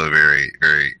is also very,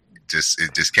 very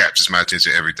it just captures my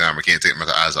attention every time. I can't take my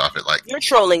eyes off it. Like, you're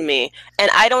trolling me,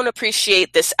 and I don't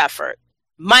appreciate this effort.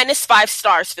 -5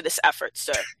 stars for this effort,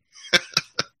 sir.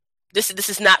 This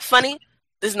is not funny.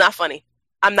 This is not funny.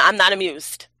 I'm not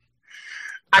amused.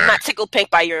 I'm not tickled pink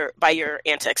by your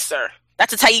antics, sir.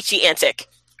 That's a Taichi antic.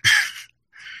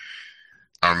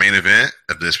 Our main event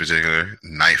of this particular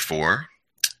night 4,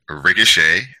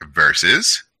 Ricochet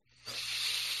versus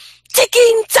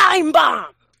Ticking Time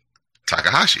Bomb,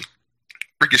 Takahashi.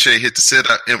 Ricochet hit the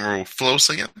sit-out Emerald Flow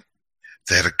Slam.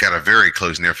 They got a very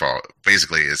close near fall.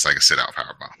 Basically, it's like a sit-out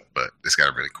powerbomb, but it's got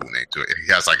a really cool name to it.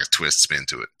 He has like a twist spin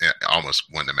to it. It almost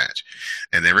won the match.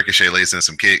 And then Ricochet lays in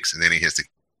some kicks, and then he hits the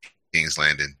King's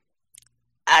Landing.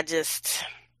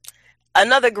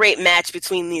 Another great match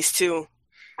between these two.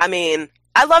 I mean,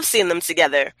 I love seeing them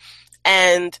together.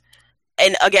 And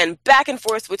again, back and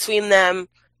forth between them.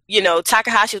 You know,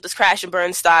 Takahashi with this crash and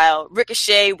burn style.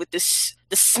 Ricochet with the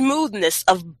smoothness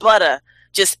of butter,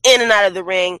 just in and out of the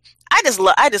ring. I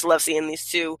just love seeing these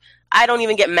two. I don't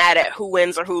even get mad at who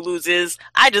wins or who loses.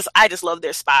 I just love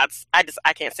their spots. I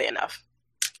can't say enough.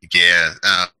 Yeah.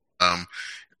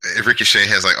 Ricochet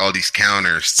has like all these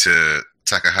counters to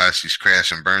Takahashi's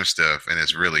crash and burn stuff, and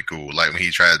it's really cool. Like when he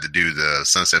tried to do the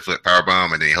sunset flip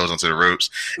powerbomb, and then he holds onto the ropes,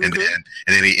 and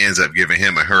then he ends up giving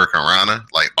him a Hurricane Rana,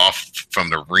 like off from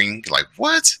the ring. Like,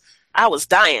 what? I was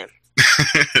dying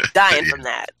from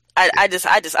that.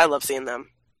 I love seeing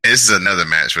them. This is another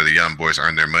match where the Young Boys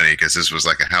earn their money, because this was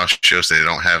like a house show, so they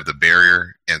don't have the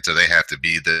barrier, and so they have to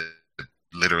be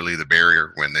literally the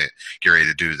barrier when they get ready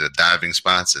to do the diving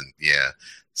spots. And yeah,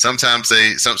 sometimes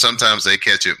they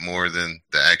catch it more than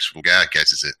the actual guy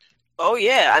catches it. Oh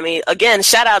yeah, I mean, again,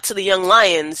 shout out to the Young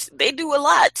Lions. They do a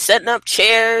lot, setting up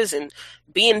chairs and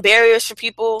being barriers for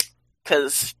people.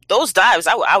 Because those dives,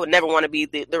 I would never want to be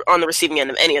on the receiving end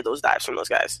of any of those dives from those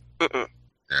guys. Mm-mm. All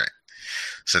right.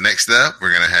 So next up,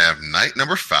 we're going to have night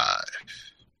number 5.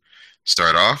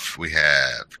 Start off, we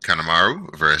have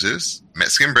Kanemaru versus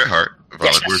Mexican Bret Hart,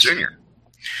 Volador Jr.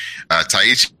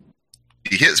 Taichi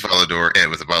hits Volador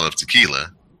with a bottle of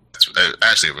tequila.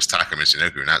 Actually, it was Taka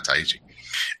Michinoku, not Taichi.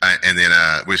 And then,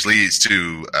 which leads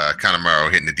to Kanemaru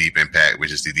hitting the deep impact,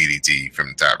 which is the DDT from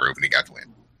the top rope, and he got the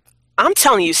win. I'm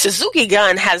telling you, Suzuki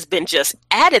Gun has been just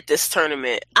at this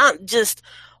tournament. I'm just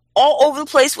all over the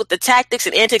place with the tactics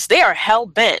and antics. They are hell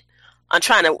bent on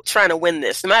trying to win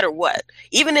this, no matter what.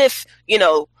 Even if, you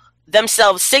know,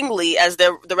 themselves singly as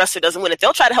the wrestler doesn't win it,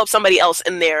 they'll try to help somebody else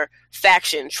in their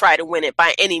faction try to win it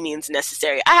by any means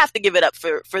necessary. I have to give it up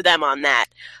for them on that.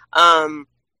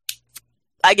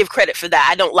 I give credit for that.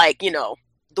 I don't like, you know,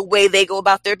 the way they go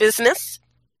about their business,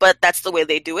 but that's the way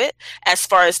they do it. As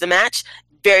far as the match,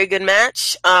 very good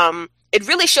match. It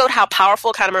really showed how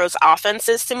powerful Kanemaru's offense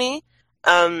is to me.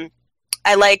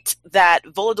 I liked that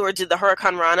Volador did the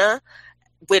Hurricane Rana,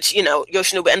 which, you know,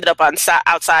 Yoshinobu ended up on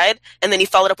outside, and then he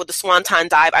followed up with the Swanton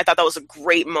Dive. I thought that was a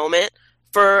great moment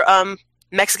for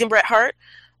Mexican Bret Hart.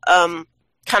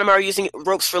 Kanemaru using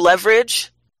ropes for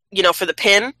leverage, you know, for the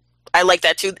pin. I like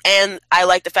that too, and I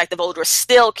like the fact that Volador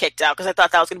still kicked out, because I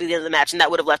thought that was going to be the end of the match, and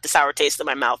that would have left a sour taste in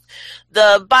my mouth.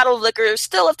 The bottle of liquor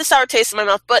still left a sour taste in my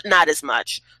mouth, but not as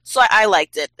much. So I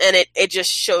liked it, and it just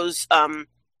shows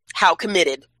how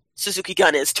committed Suzuki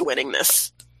Gun is to winning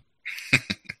this.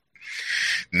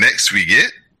 Next, we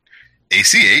get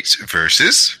ACH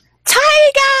versus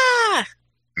Tiger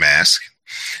Mask,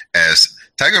 as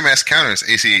Tiger Mask counters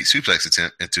ACH suplex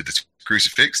attempt into the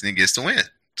crucifix, and he gets the win.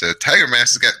 So Tiger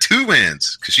Mask has got 2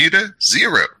 wins. Kushida,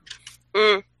 0.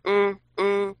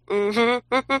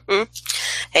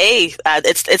 Hey,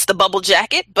 it's the bubble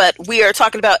jacket, but we are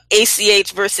talking about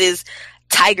ACH versus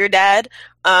Tiger Dad.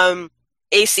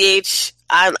 ACH,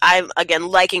 I'm again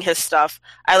liking his stuff.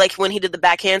 I like when he did the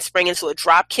backhand spring into a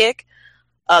drop kick.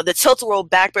 The tilt-a-whirl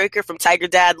backbreaker from Tiger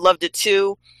Dad, loved it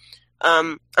too.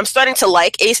 I'm starting to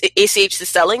like ACH's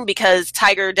selling, because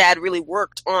Tiger Dad really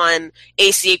worked on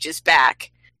ACH's back.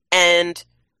 And,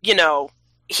 you know,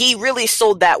 he really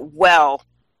sold that well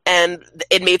and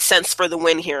it made sense for the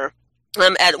win here.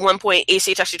 At one point,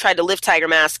 ACH actually tried to lift Tiger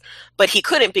Mask, but he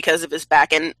couldn't because of his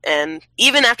back. And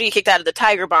even after he kicked out of the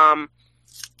Tiger Bomb,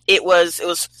 it was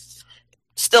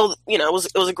still, it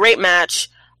was a great match.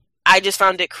 I just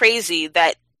found it crazy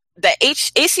that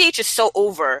ACH is so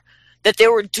over that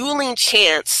there were dueling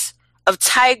chants of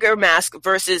Tiger Mask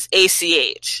versus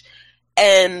ACH.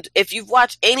 And if you've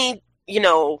watched any,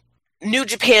 New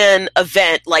Japan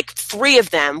event, like 3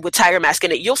 of them with Tiger Mask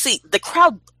in it, you'll see the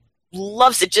crowd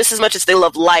loves it just as much as they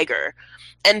love Liger.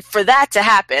 And for that to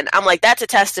happen, I'm like, that's a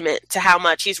testament to how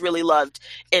much he's really loved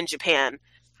in Japan.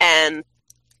 And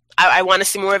I want to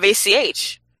see more of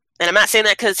ACH. And I'm not saying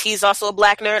that because he's also a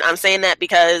black nerd. I'm saying that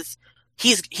because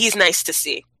he's nice to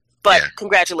see. But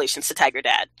Congratulations to Tiger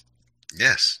Dad.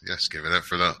 Yes. Give it up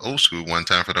for the old school. One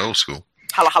time for the old school.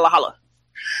 Holla, holla, holla.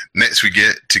 Next, we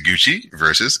get Taguchi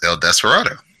versus El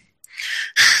Desperado.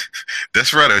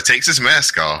 Desperado takes his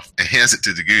mask off and hands it to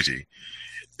Taguchi.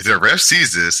 The ref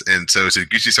sees this, and so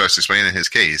Taguchi starts explaining his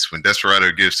case when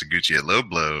Desperado gives Taguchi a low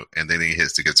blow, and then he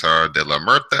hits the Guitar de la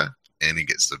Muerta, and he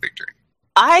gets the victory.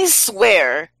 I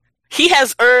swear he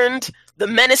has earned the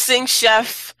Menacing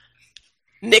Chef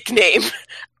nickname.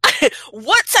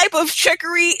 What type of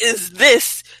trickery is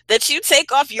this that you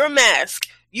take off your mask,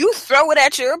 you throw it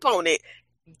at your opponent,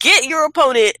 get your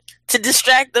opponent to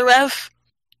distract the ref,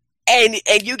 and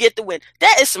you get the win?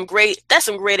 That's some grade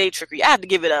A trickery. I have to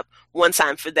give it up one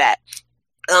time for that.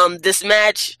 This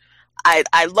match,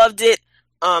 I loved it.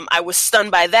 I was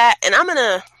stunned by that, and I'm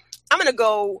gonna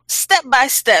go step by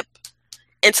step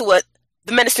into what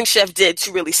the Menacing Chef did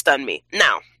to really stun me.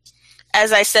 Now,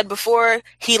 as I said before,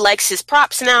 he likes his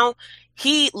props now.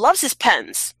 He loves his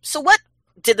pens. So what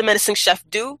did the Menacing Chef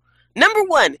do? Number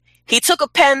 1, he took a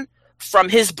pen from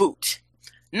his boot.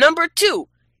 Number 2,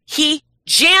 he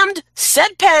jammed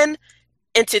said pen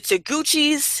into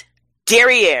Taguchi's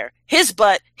derriere, his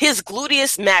butt, his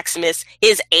gluteus maximus,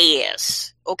 his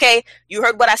ass. Okay? You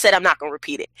heard what I said. I'm not going to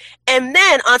repeat it. And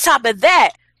then on top of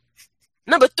that,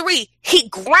 number 3, he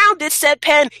grounded said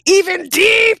pen even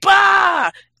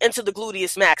deeper into the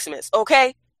gluteus maximus.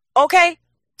 Okay?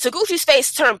 Taguchi's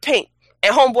face turned pink,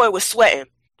 and homeboy was sweating.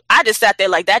 I just sat there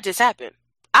like that just happened.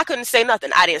 I couldn't say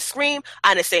nothing. I didn't scream.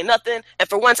 I didn't say nothing. And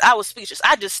for once, I was speechless.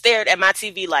 I just stared at my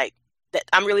TV like, that.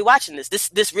 I'm really watching this.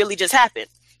 This really just happened.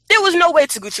 There was no way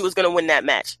Taguchi was going to win that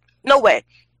match. No way.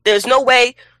 There's no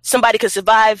way somebody could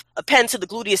survive a pen to the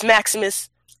gluteus maximus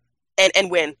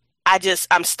and win.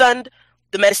 I'm stunned.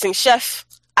 The Menacing Chef,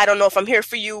 I don't know if I'm here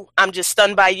for you. I'm just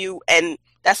stunned by you. And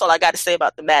that's all I got to say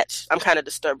about the match. I'm kind of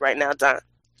disturbed right now, Don.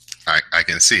 I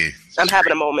can see. I'm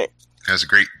having a moment. Went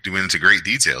into great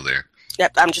detail there.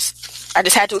 Yep, I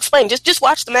just had to explain. Just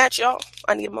watch the match, y'all.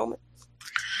 I need a moment.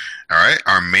 All right,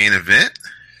 our main event,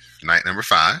 night number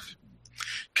 5,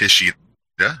 Kushida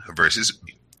versus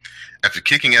Bushi. After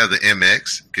kicking out of the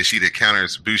MX, Kushida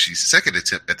counters Bushi's second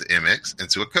attempt at the MX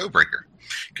into a code breaker.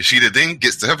 Kushida then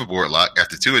gets the hoverboard lock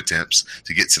after 2 attempts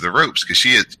to get to the ropes.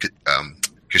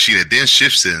 Kushida then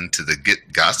shifts into the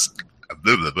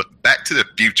Back to the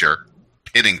Future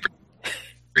pitting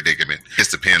predicament.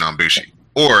 Gets the pin on Bushi,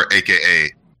 or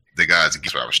AKA the God's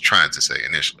Gift. What I was trying to say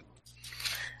initially.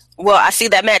 Well, I see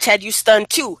that match had you stunned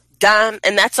too, Don,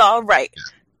 and that's all right.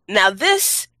 Yeah. Now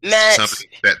this match, something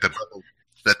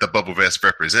that the bubble vest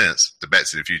represents, the Back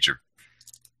to the Future.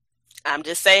 I'm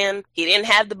just saying he didn't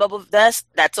have the bubble vest.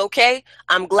 That's okay.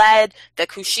 I'm glad that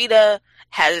Kushida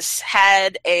has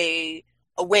had a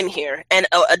win here, and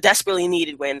a desperately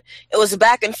needed win. It was a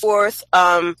back and forth.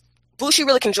 Bushi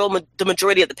really controlled the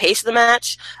majority of the pace of the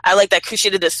match. I like that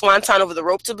Kushida did a swanton over the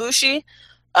rope to Bushi.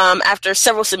 After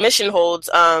several submission holds,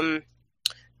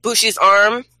 Bushi's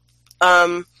arm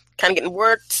kind of getting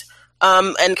worked,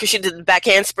 and Kushida did the back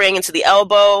handspring into the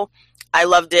elbow. I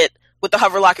loved it. With the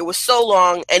hoverlock, it was so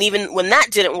long, and even when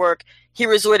that didn't work, he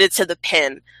resorted to the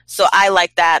pin. So I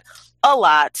like that a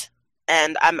lot,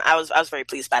 and I was very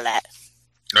pleased by that.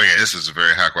 Oh yeah, this was a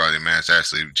very high quality match. I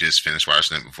actually just finished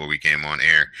watching it before we came on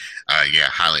air.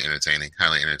 Highly entertaining,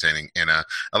 and I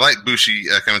like Bushi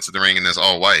coming to the ring in this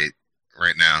all white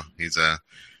right now. He's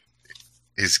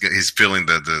feeling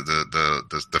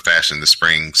the fashion, the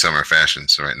spring summer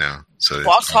fashions right now. So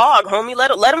boss hog, homie, let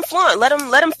him flaunt, let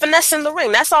him finesse in the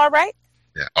ring. That's all right.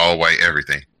 Yeah, all white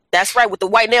everything. That's right, with the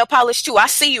white nail polish too. I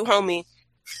see you, homie.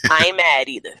 I ain't mad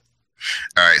either.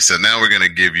 All right, so now we're going to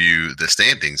give you the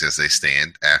standings as they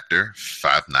stand after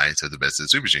 5 nights of the Best of the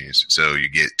Super Juniors. So you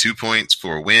get 2 points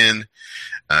for a win.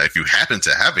 If you happen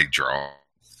to have a draw,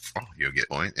 you'll get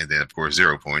 1 point. And then, of course,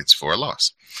 0 points for a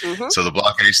loss. Mm-hmm. So the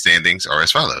Block A standings are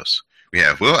as follows. We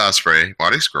have Will Ospreay,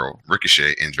 Marty Scurll,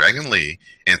 Ricochet, and Dragon Lee,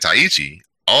 and Taichi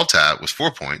all tied with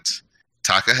 4 points.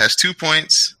 Taka has 2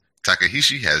 points.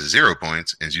 Takahashi has 0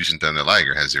 points, and Jushin Thunder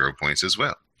Liger has 0 points as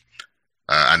well.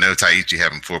 I know Taichi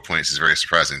having 4 points is very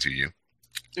surprising to you.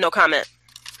 No comment.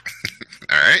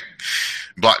 All right.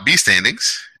 Block B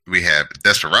standings. We have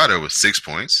Desperado with 6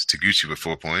 points, Taguchi with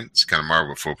 4 points, Kanemaru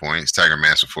with 4 points, Tiger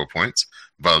Mask with 4 points,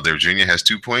 Valadero Jr. has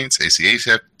 2 points, ACH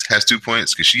has 2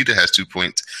 points, Kushida has 2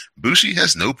 points, Bushi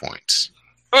has no points.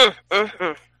 Yeah,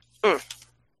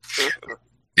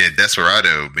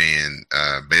 Desperado being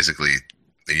basically,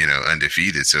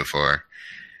 undefeated so far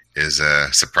is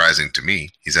surprising to me.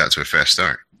 He's out to a fast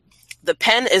start. The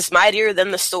pen is mightier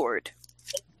than the sword.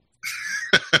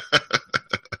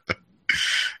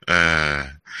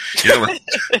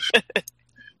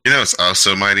 It's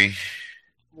also mighty?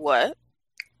 What?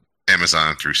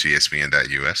 Amazon through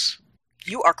CSPN.us.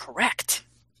 You are correct.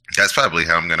 That's probably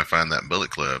how I'm going to find that Bullet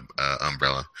Club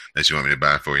umbrella that you want me to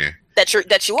buy for you.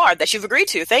 That you've agreed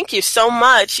to. Thank you so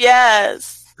much.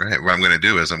 Yes. Right. What I'm going to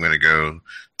do is I'm going to go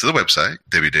to the website,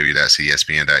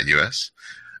 www.cspn.us.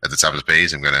 At the top of the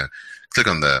page, I'm going to click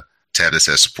on the tab that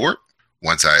says support.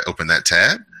 Once I open that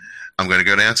tab, I'm going to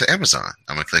go down to Amazon.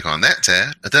 I'm going to click on that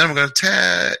tab, and then I'm going to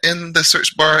tab in the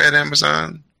search bar at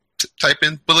Amazon, type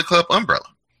in Bullet Club umbrella.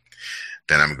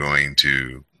 Then I'm going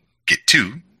to get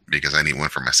 2 because I need one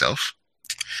for myself.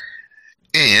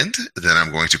 And then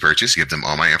I'm going to give them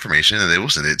all my information, and they will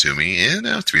send it to me in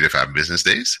 3 to 5 business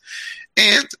days.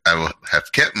 And I will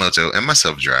have kept Moto and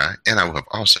myself dry, and I will have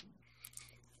also...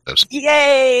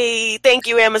 Yay! Thank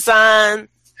you, Amazon.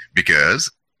 Because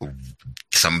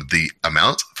some of the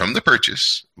amount from the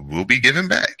purchase will be given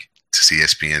back to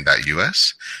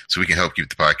CSPN.us, so we can help keep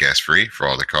the podcast free for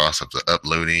all the costs of the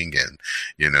uploading and,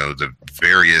 the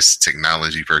various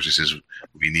technology purchases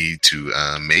we need to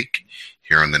make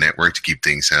here on the network to keep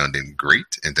things sounding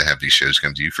great and to have these shows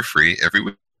come to you for free every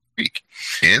week.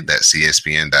 And that's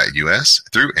CSPN.us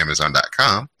through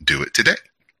Amazon.com. Do it today.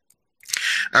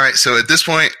 All right, so at this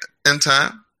point in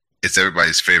time, it's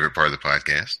everybody's favorite part of the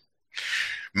podcast.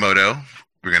 Moto,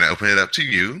 we're going to open it up to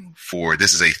you for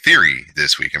this is a theory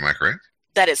this week. Am I correct?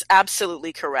 That is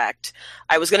absolutely correct.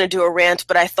 I was going to do a rant,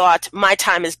 but I thought my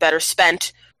time is better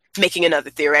spent making another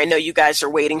theory. I know you guys are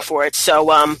waiting for it. So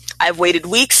I've waited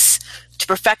weeks to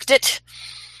perfect it,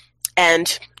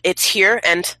 and it's here.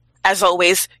 And as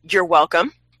always, you're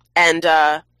welcome. And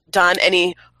Don,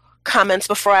 any comments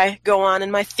before I go on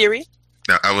in my theory?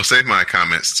 Now, I will save my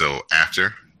comments till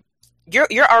after.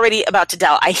 You're already about to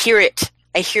doubt. I hear it.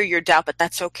 I hear your doubt, but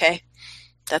that's okay.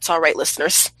 That's all right,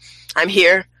 listeners. I'm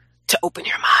here to open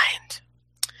your mind.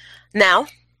 Now,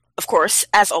 of course,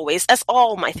 as always, as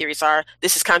all my theories are,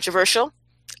 this is controversial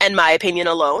and my opinion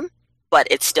alone, but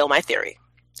it's still my theory.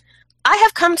 I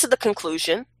have come to the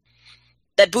conclusion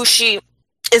that Bushi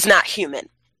is not human.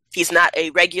 He's not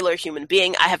a regular human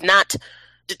being. I have not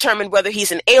determined whether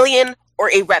he's an alien or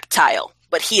a reptile,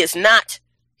 but he is not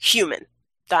human.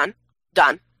 Don?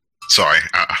 Sorry,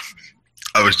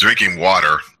 I was drinking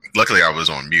water. Luckily, I was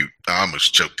on mute. I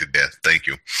almost choked to death. Thank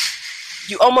you.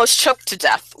 You almost choked to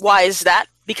death. Why is that?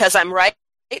 Because I'm right,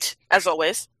 as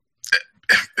always.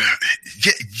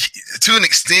 Yeah, to an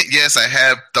extent, yes. I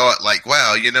have thought,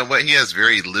 wow, you know what? He has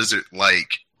very lizard-like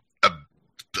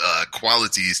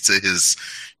qualities to his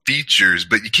features,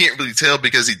 but you can't really tell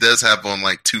because he does have on,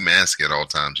 2 masks at all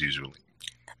times, usually.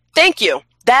 Thank you.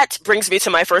 That brings me to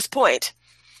my first point.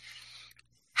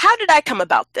 How did I come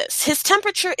about this? His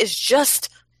temperature is just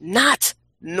not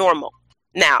normal.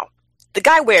 Now, the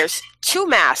guy wears 2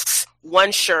 masks,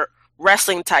 1 shirt,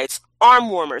 wrestling tights, arm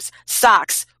warmers,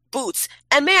 socks, boots,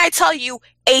 and may I tell you,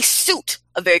 a suit,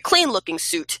 a very clean-looking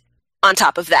suit, on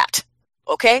top of that.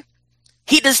 Okay?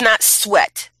 He does not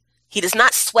sweat. He does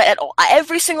not sweat at all.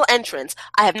 Every single entrance,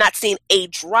 I have not seen a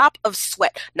drop of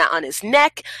sweat. Not on his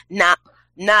neck, not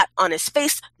on his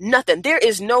face, nothing. There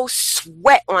is no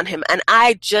sweat on him, and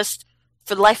I just,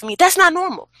 for the life of me, that's not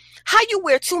normal. How you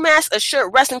wear 2 masks, a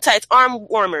shirt, wrestling tights, arm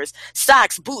warmers,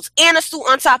 socks, boots, and a suit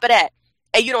on top of that,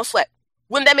 and you don't sweat?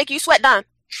 Wouldn't that make you sweat, Don?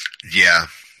 Yeah.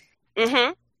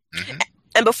 Mm-hmm.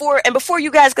 And before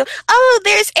you guys go, oh,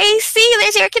 there's AC,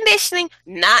 there's air conditioning.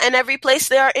 Not in every place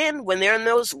they are in. When they're in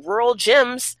those rural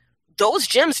gyms, those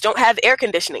gyms don't have air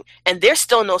conditioning, and there's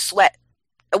still no sweat.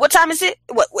 What time is it?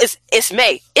 It's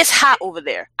May. It's hot over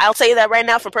there. I'll tell you that right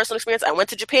now from personal experience. I went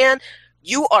to Japan.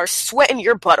 You are sweating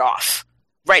your butt off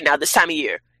right now this time of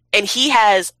year. And he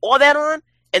has all that on,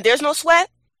 and there's no sweat?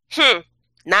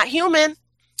 Not human.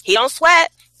 He don't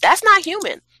sweat. That's not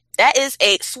human.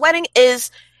 Sweating is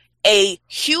a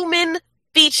human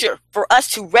feature for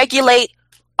us to regulate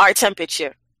our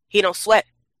temperature. He don't sweat.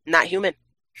 Not human.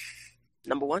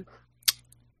 Number 1.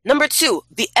 Number 2,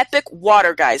 the epic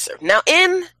water geyser. Now,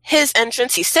 in his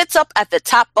entrance, he sits up at the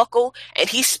top buckle and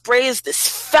he sprays this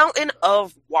fountain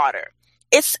of water.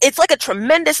 It's like a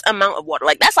tremendous amount of water.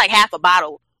 Like, that's like half a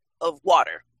bottle of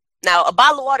water. Now, a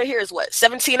bottle of water here is what,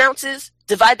 17 ounces?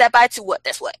 Divide that by 2, what?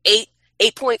 That's what,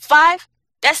 8.5?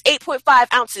 That's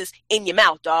 8.5 ounces in your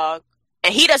mouth, dog.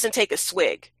 And he doesn't take a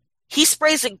swig. He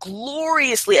sprays it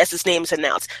gloriously as his name is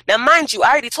announced. Now, mind you,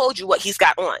 I already told you what he's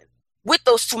got on with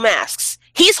those 2 masks.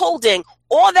 He's holding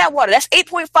all that water. That's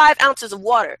 8.5 ounces of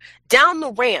water down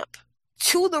the ramp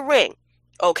to the ring.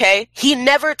 Okay? He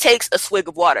never takes a swig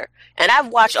of water. And I've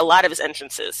watched a lot of his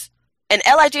entrances. And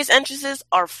LIJ's entrances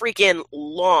are freaking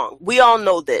long. We all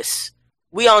know this.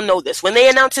 When they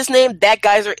announce his name, that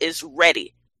geyser is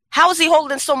ready. How is he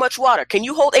holding so much water? Can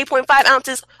you hold 8.5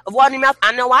 ounces of water in your mouth?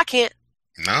 I know I can't.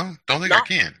 No, don't think I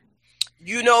can.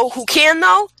 You know who can,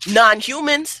 though?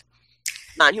 Non-humans.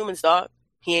 Non-humans, dog.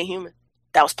 He ain't human.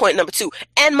 That was point number 2.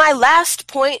 And my last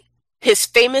point, his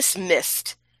famous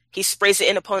mist. He sprays it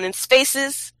in opponents'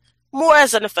 faces, more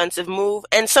as an offensive move,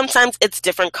 and sometimes it's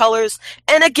different colors.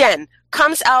 And again,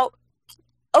 comes out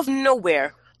of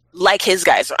nowhere like his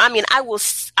geyser. I mean, I will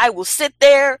sit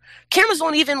there. Cameras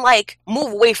won't even like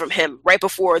move away from him right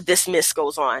before this mist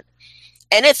goes on.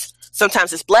 And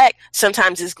sometimes it's black,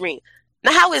 sometimes it's green.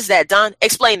 Now, how is that, Don?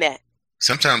 Explain that.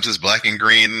 Sometimes it's black and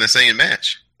green in the same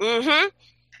match. Mm-hmm.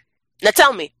 Now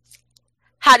tell me,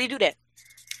 how do you do that?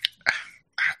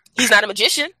 He's not a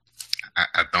magician.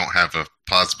 I don't have a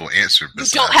plausible answer. You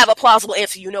don't have a plausible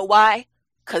answer. You know why?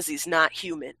 Because he's not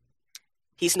human.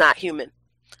 He's not human.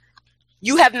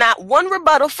 You have not one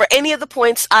rebuttal for any of the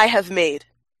points I have made.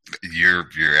 You're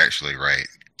actually right.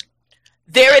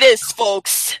 There it is,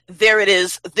 folks. There it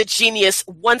is. The genius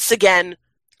once again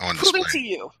On proving display. to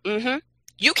you. Mm-hmm.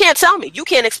 You can't tell me. You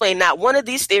can't explain not one of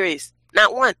these theories.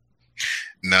 Not one.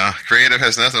 No, creative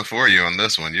has nothing for you on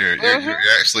this one. You're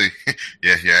actually,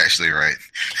 you're actually right.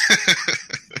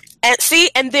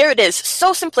 And there it is.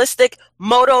 So simplistic.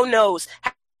 Moto knows.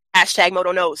 Hashtag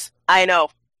Moto knows. I know.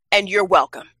 And you're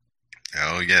welcome.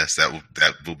 Oh yes, that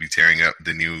will be tearing up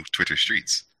the new Twitter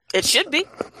streets. It should be.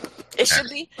 It should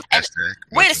be. And Hashtag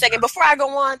wait a second, before I go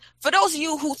on, for those of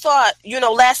you who thought,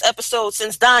 last episode,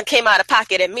 since Don came out of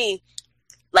pocket at me,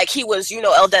 like he was,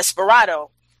 El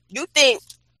Desperado, you think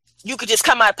you could just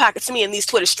come out of pocket to me in these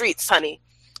Twitter streets, honey.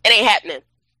 It ain't happening.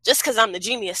 Just because I'm the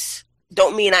genius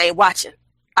don't mean I ain't watching.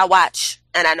 I watch,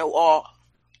 and I know all.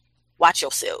 Watch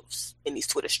yourselves in these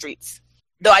Twitter streets.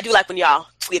 Though I do like when y'all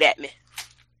tweet at me.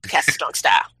 Cast a strong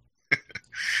style.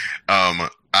 I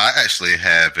actually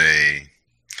have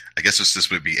I guess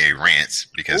this would be a rant,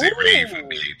 because a rave would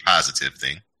be a positive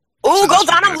thing. Ooh, So go this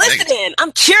Don, would be I'm a listening. negative.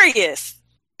 I'm curious.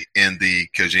 In the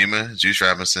Kojima, Juice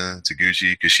Robinson,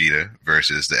 Taguchi, Kushida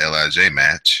versus the LIJ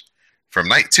match from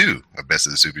night 2 of Best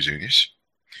of the Super Juniors,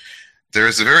 there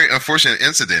is a very unfortunate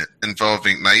incident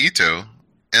involving Naito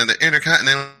and the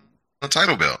Intercontinental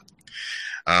title belt.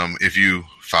 If you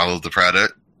follow the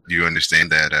product, you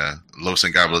understand that Los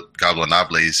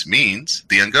Ingobernables means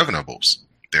the ungovernables.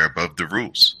 They're above the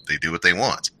rules. They do what they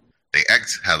want. They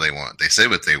act how they want. They say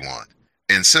what they want.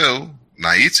 And so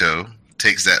Naito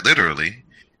takes that literally,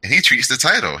 and he treats the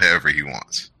title however he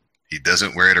wants. He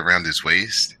doesn't wear it around his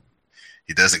waist.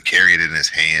 He doesn't carry it in his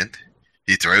hand.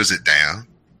 He throws it down.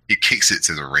 He kicks it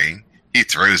to the ring. He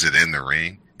throws it in the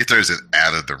ring. He throws it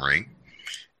out of the ring.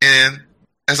 And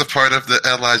as a part of the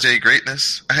LIJ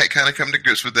greatness, I had kind of come to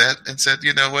grips with that and said,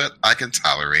 you know what? I can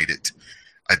tolerate it.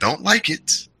 I don't like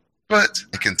it, but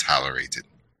I can tolerate it.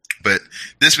 But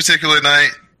this particular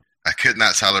night, I could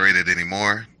not tolerate it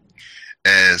anymore,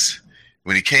 as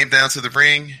when he came down to the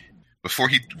ring, before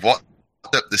he walked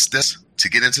up the steps to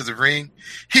get into the ring,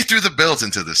 he threw the belt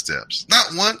into the steps. Not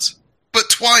once, but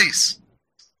twice.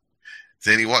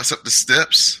 Then he walks up the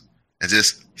steps and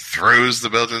just throws the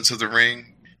belt into the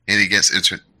ring, and he gets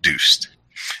introduced.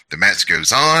 The match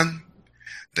goes on.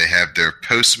 They have their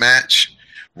post-match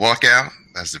walkout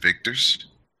as the victors.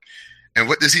 And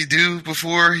what does he do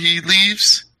before he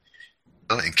leaves?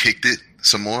 Oh, and kicked it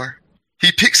some more.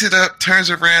 He picks it up, turns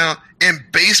around, and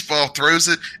baseball throws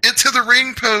it into the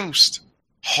ring post.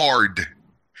 Hard.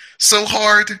 So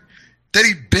hard that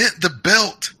he bent the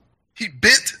belt. He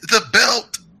bent the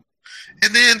belt.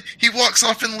 And then he walks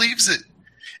off and leaves it.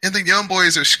 And the Young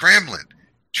Boys are scrambling,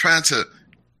 trying to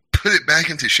put it back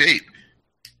into shape.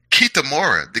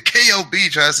 Kitamura, the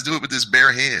KOB, tries to do it with his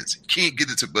bare hands. Can't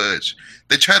get it to budge.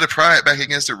 They try to pry it back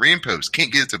against the ring post.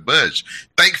 Can't get it to budge.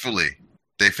 Thankfully,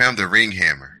 they found the ring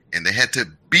hammer, and they had to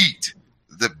beat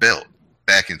the belt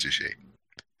back into shape.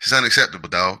 It's unacceptable,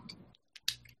 dog.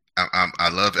 I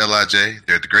love LIJ.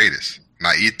 They're the greatest.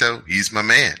 Naito, he's my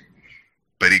man.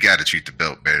 But he got to treat the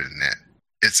belt better than that.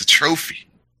 It's a trophy.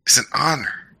 It's an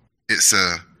honor. It's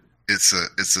a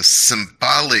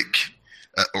symbolic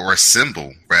or a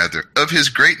symbol rather of his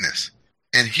greatness,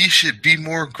 and he should be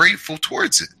more grateful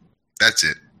towards it. That's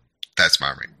it. That's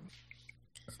my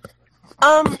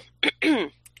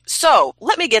ring. So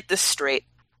let me get this straight.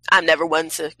 I'm never one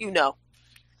to,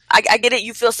 I get it.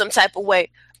 You feel some type of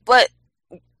way, but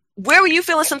where were you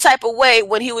feeling some type of way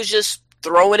when he was just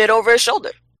throwing it over his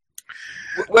shoulder?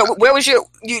 Where was your?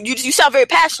 You sound very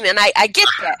passionate, and I get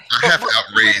that. I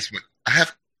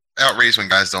have outraged when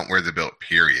guys don't wear the belt.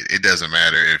 Period. It doesn't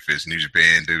matter if it's New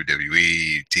Japan,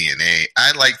 WWE, TNA.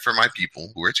 I like for my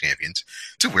people who are champions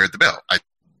to wear the belt. I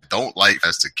don't like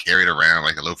us to carry it around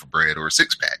like a loaf of bread or a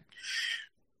 6-pack.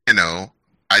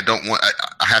 I don't want.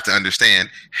 I have to understand.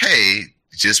 Hey,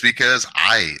 just because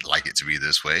I like it to be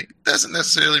this way doesn't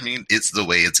necessarily mean it's the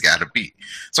way it's got to be.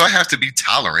 So I have to be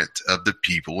tolerant of the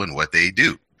people and what they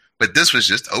do. But this was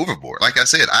just overboard. Like I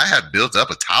said, I have built up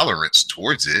a tolerance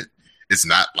towards it. It's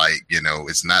not like,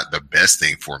 it's not the best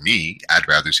thing for me. I'd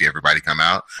rather see everybody come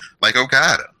out like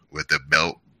Okada with the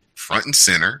belt front and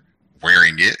center,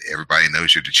 wearing it. Everybody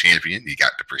knows you're the champion. You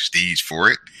got the prestige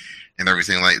for it and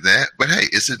everything like that. But hey,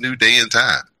 it's a new day and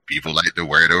time. People like to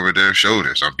wear it over their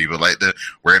shoulders. Some people like to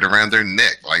wear it around their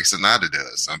neck like Sonata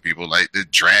does. Some people like to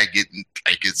drag it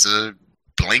like it's a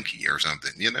blankie or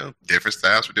something. Different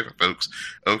styles for different folks.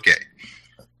 Okay.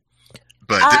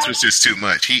 But this was just too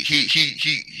much.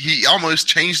 He almost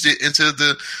changed it into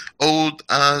the old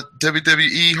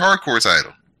WWE hardcore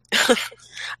title.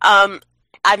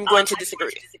 I'm going to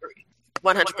disagree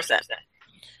 100%.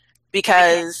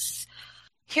 Because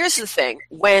here's the thing.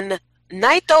 When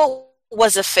Naito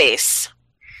was a face,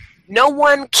 no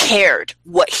one cared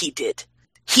what he did.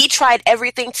 He tried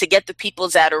everything to get the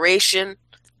people's adoration.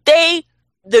 They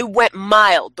went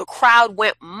mild. The crowd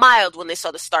went mild when they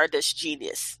saw the Stardust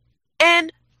Genius.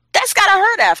 And that's gotta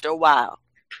hurt after a while.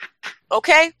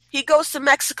 Okay? He goes to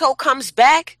Mexico, comes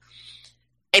back,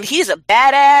 and he's a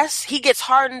badass. He gets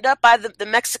hardened up by the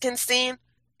Mexican scene,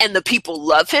 and the people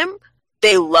love him.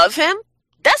 They love him.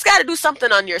 That's gotta do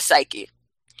something on your psyche.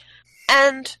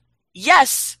 And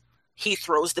yes, he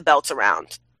throws the belt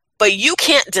around. But you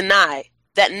can't deny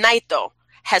that Naito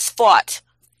has fought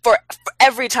for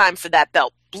every time for that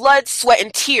belt. Blood, sweat,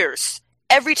 and tears.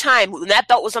 Every time when that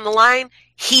belt was on the line,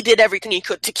 he did everything he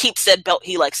could to keep said belt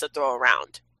he likes to throw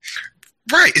around.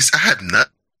 Right. I have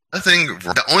nothing.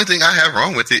 The only thing I have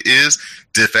wrong with it is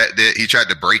the fact that he tried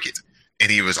to break it,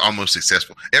 and he was almost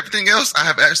successful. Everything else, I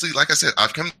have actually, like I said,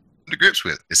 I've come to grips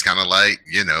with. It's kind of like,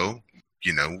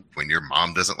 when your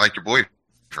mom doesn't like your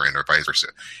boyfriend or vice versa.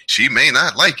 She may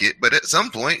not like it, but at some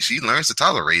point she learns to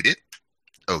tolerate it.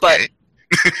 Okay.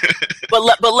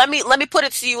 But let me put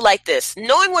it to you like this.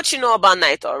 Knowing what you know about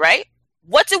Naito, right?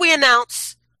 What did we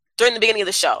announce during the beginning of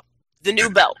the show? The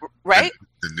new belt, right?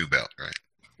 The new belt, right.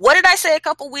 What did I say a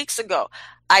couple weeks ago?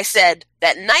 I said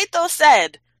that Naito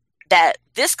said that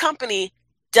this company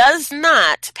does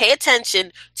not pay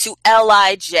attention to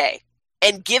LIJ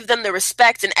and give them the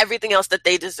respect and everything else that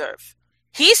they deserve.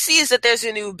 He sees that there's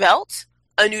a new belt,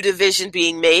 a new division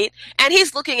being made, and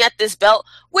he's looking at this belt,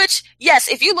 which, yes,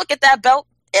 if you look at that belt,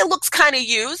 it looks kind of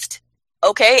used,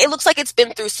 okay? It looks like it's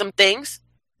been through some things.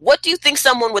 What do you think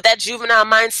someone with that juvenile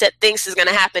mindset thinks is going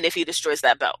to happen if he destroys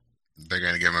that belt? They're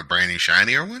going to give him a brand new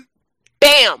shinier one?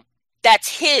 Bam!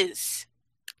 That's his.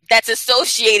 That's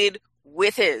associated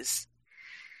with his.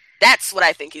 That's what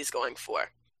I think he's going for.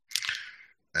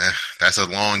 That's a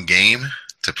long game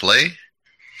to play.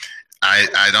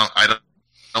 I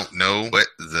don't know what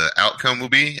the outcome will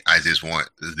be. I just want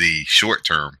the short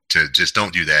term to just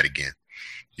don't do that again.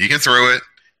 You can throw it.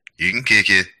 You can kick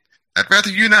it. I'd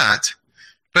rather you not.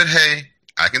 But hey,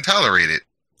 I can tolerate it.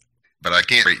 But I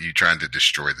can't rate you trying to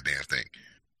destroy the damn thing.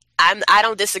 I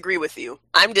don't disagree with you.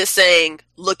 I'm just saying,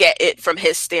 look at it from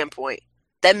his standpoint.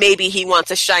 That maybe he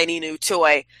wants a shiny new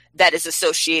toy that is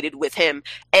associated with him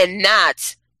and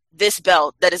not this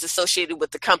belt that is associated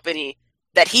with the company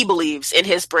that he believes in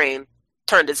his brain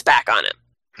turned its back on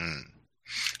him.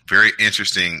 Very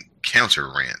interesting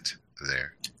counter rant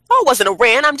there. Oh, it wasn't a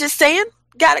rant. I'm just saying.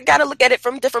 Gotta look at it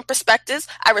from different perspectives.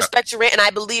 I respect your rant, and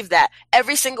I believe that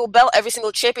every single belt, every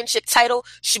single championship title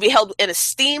should be held in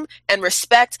esteem and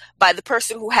respect by the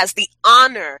person who has the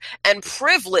honor and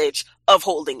privilege of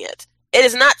holding it. It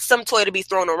is not some toy to be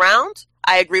thrown around.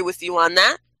 I agree with you on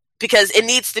that because it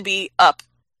needs to be up.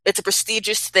 It's a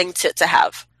prestigious thing to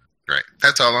have. Right.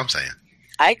 That's all I'm saying.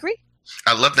 I agree.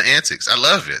 I love the antics. I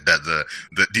love it. That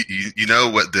you know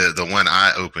what the one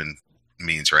eye open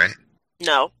means, right?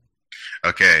 No.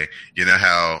 Okay, you know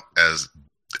how as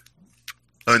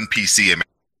un-PC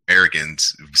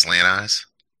Americans slant eyes?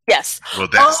 Yes. Well,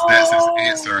 that's his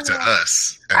answer to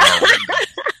us and our members.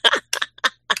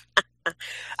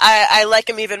 I like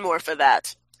him even more for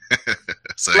that.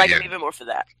 So him even more for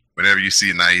that. Whenever you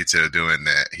see Naito doing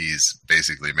that, he's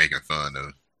basically making fun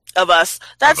of us.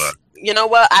 That's you know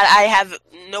what? I have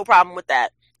no problem with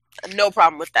that. No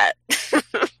problem with that.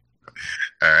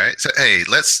 All right. So hey,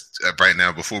 let's right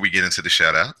now before we get into the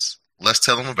shout outs, let's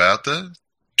tell them about the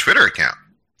Twitter account.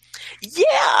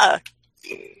 Yeah.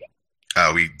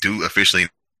 We do officially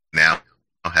now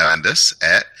have us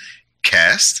at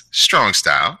Cast Strong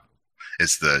Style.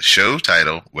 It's the show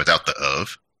title without the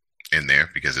of in there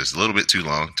because it's a little bit too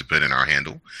long to put in our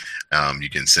handle. You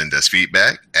can send us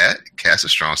feedback at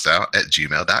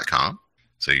castofstrongstyle@gmail.com.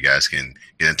 So you guys can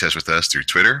get in touch with us through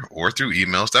Twitter or through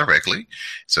emails directly.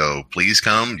 So please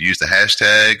come, use the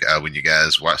hashtag when you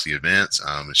guys watch the events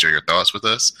and share your thoughts with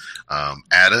us.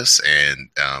 Add us and,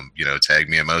 tag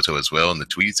Miyamoto as well in the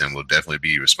tweets, and we'll definitely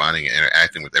be responding and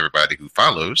interacting with everybody who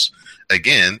follows,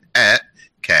 again, at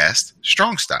Cast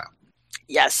Strong Style.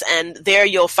 Yes, and there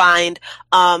you'll find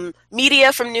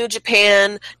media from New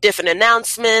Japan, different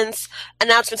announcements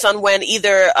on when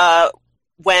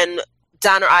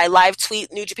Don or I live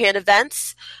tweet New Japan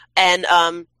events, and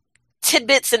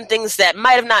tidbits and things that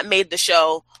might have not made the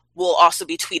show will also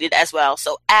be tweeted as well.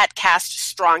 So at Cast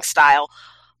Strong Style,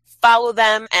 follow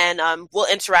them, and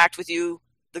we'll interact with you.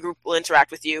 The group will interact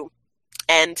with you,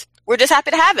 and we're just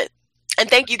happy to have it. And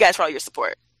thank you guys for all your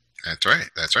support. That's right.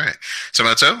 That's right. So,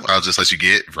 Moto, I'll just let you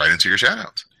get right into your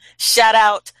shout-outs. Shout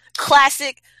out,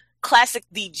 Classic,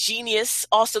 the genius,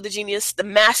 also the genius, the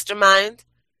mastermind.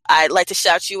 I'd like to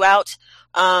shout you out.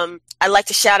 I'd like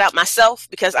to shout out myself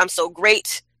because I'm so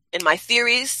great in my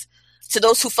theories. To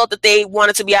those who felt that they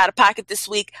wanted to be out of pocket this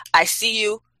week, I see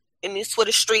you in these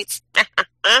Twitter streets.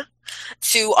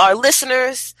 To our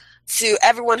listeners, to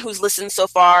everyone who's listened so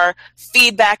far,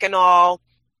 feedback and all,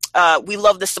 we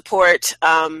love the support.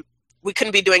 We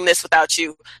couldn't be doing this without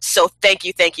you. So thank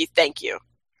you, thank you, thank you.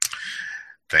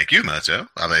 Thank you, Moto.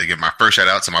 I'd like to give my first shout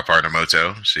out to my partner,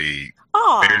 Moto. She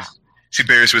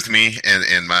bears with me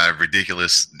in my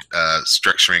ridiculous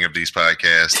structuring of these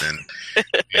podcasts, and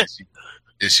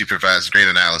she provides great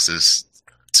analysis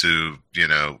to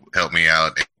help me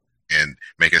out and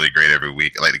make it really great every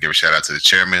week. I'd like to give a shout out to the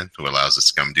chairman who allows us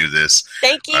to come do this.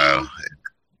 Thank you.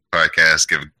 Podcast.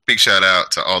 Give a big shout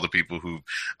out to all the people who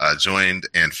joined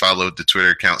and followed the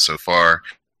Twitter account so far.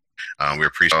 We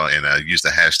appreciate y'all and use the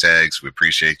hashtags. We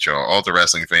appreciate y'all, all the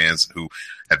wrestling fans who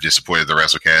have just supported the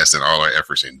WrestleCast and all our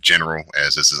efforts in general,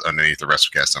 as this is underneath the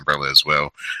WrestleCast umbrella as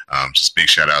well. Just big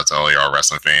shout out to all y'all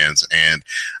wrestling fans. And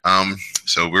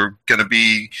so we're going to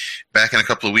be back in a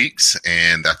couple of weeks.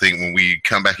 And I think when we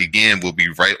come back again, we'll be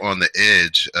right on the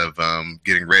edge of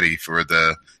getting ready for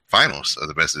the finals of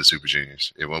the Best of the Super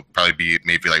Juniors. It will probably be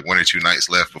maybe like 1 or 2 nights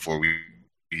left before we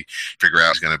figure out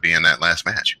who's going to be in that last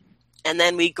match. And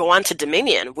then we go on to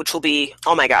Dominion, which will be,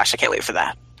 oh my gosh, I can't wait for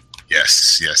that.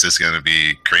 Yes, it's going to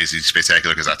be crazy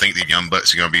spectacular because I think the Young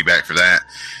Bucks are going to be back for that.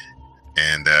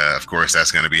 And, of course,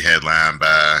 that's going to be headlined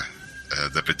by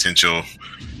the potential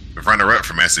runner-up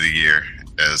for Match of the Year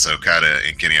as Okada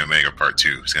and Kenny Omega Part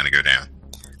 2 is going to go down.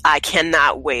 I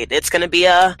cannot wait. It's going to be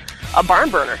a barn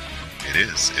burner. It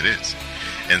is.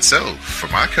 And so, for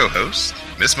my co-host,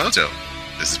 Miss Moto,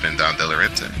 this has been Don De La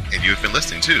Renta, and you have been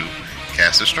listening to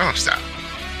Cast of Strong Style.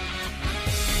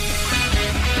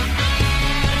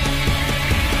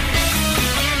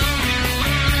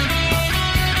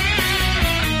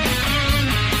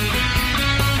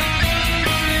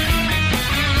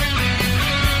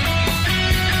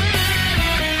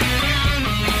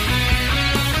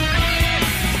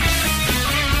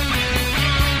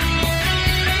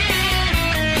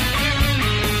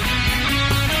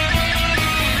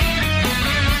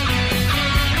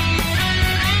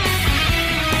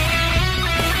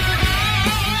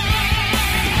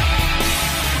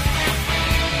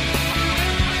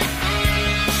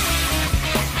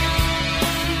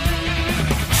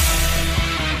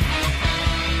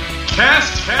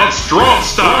 Cast of Strong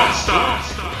Style.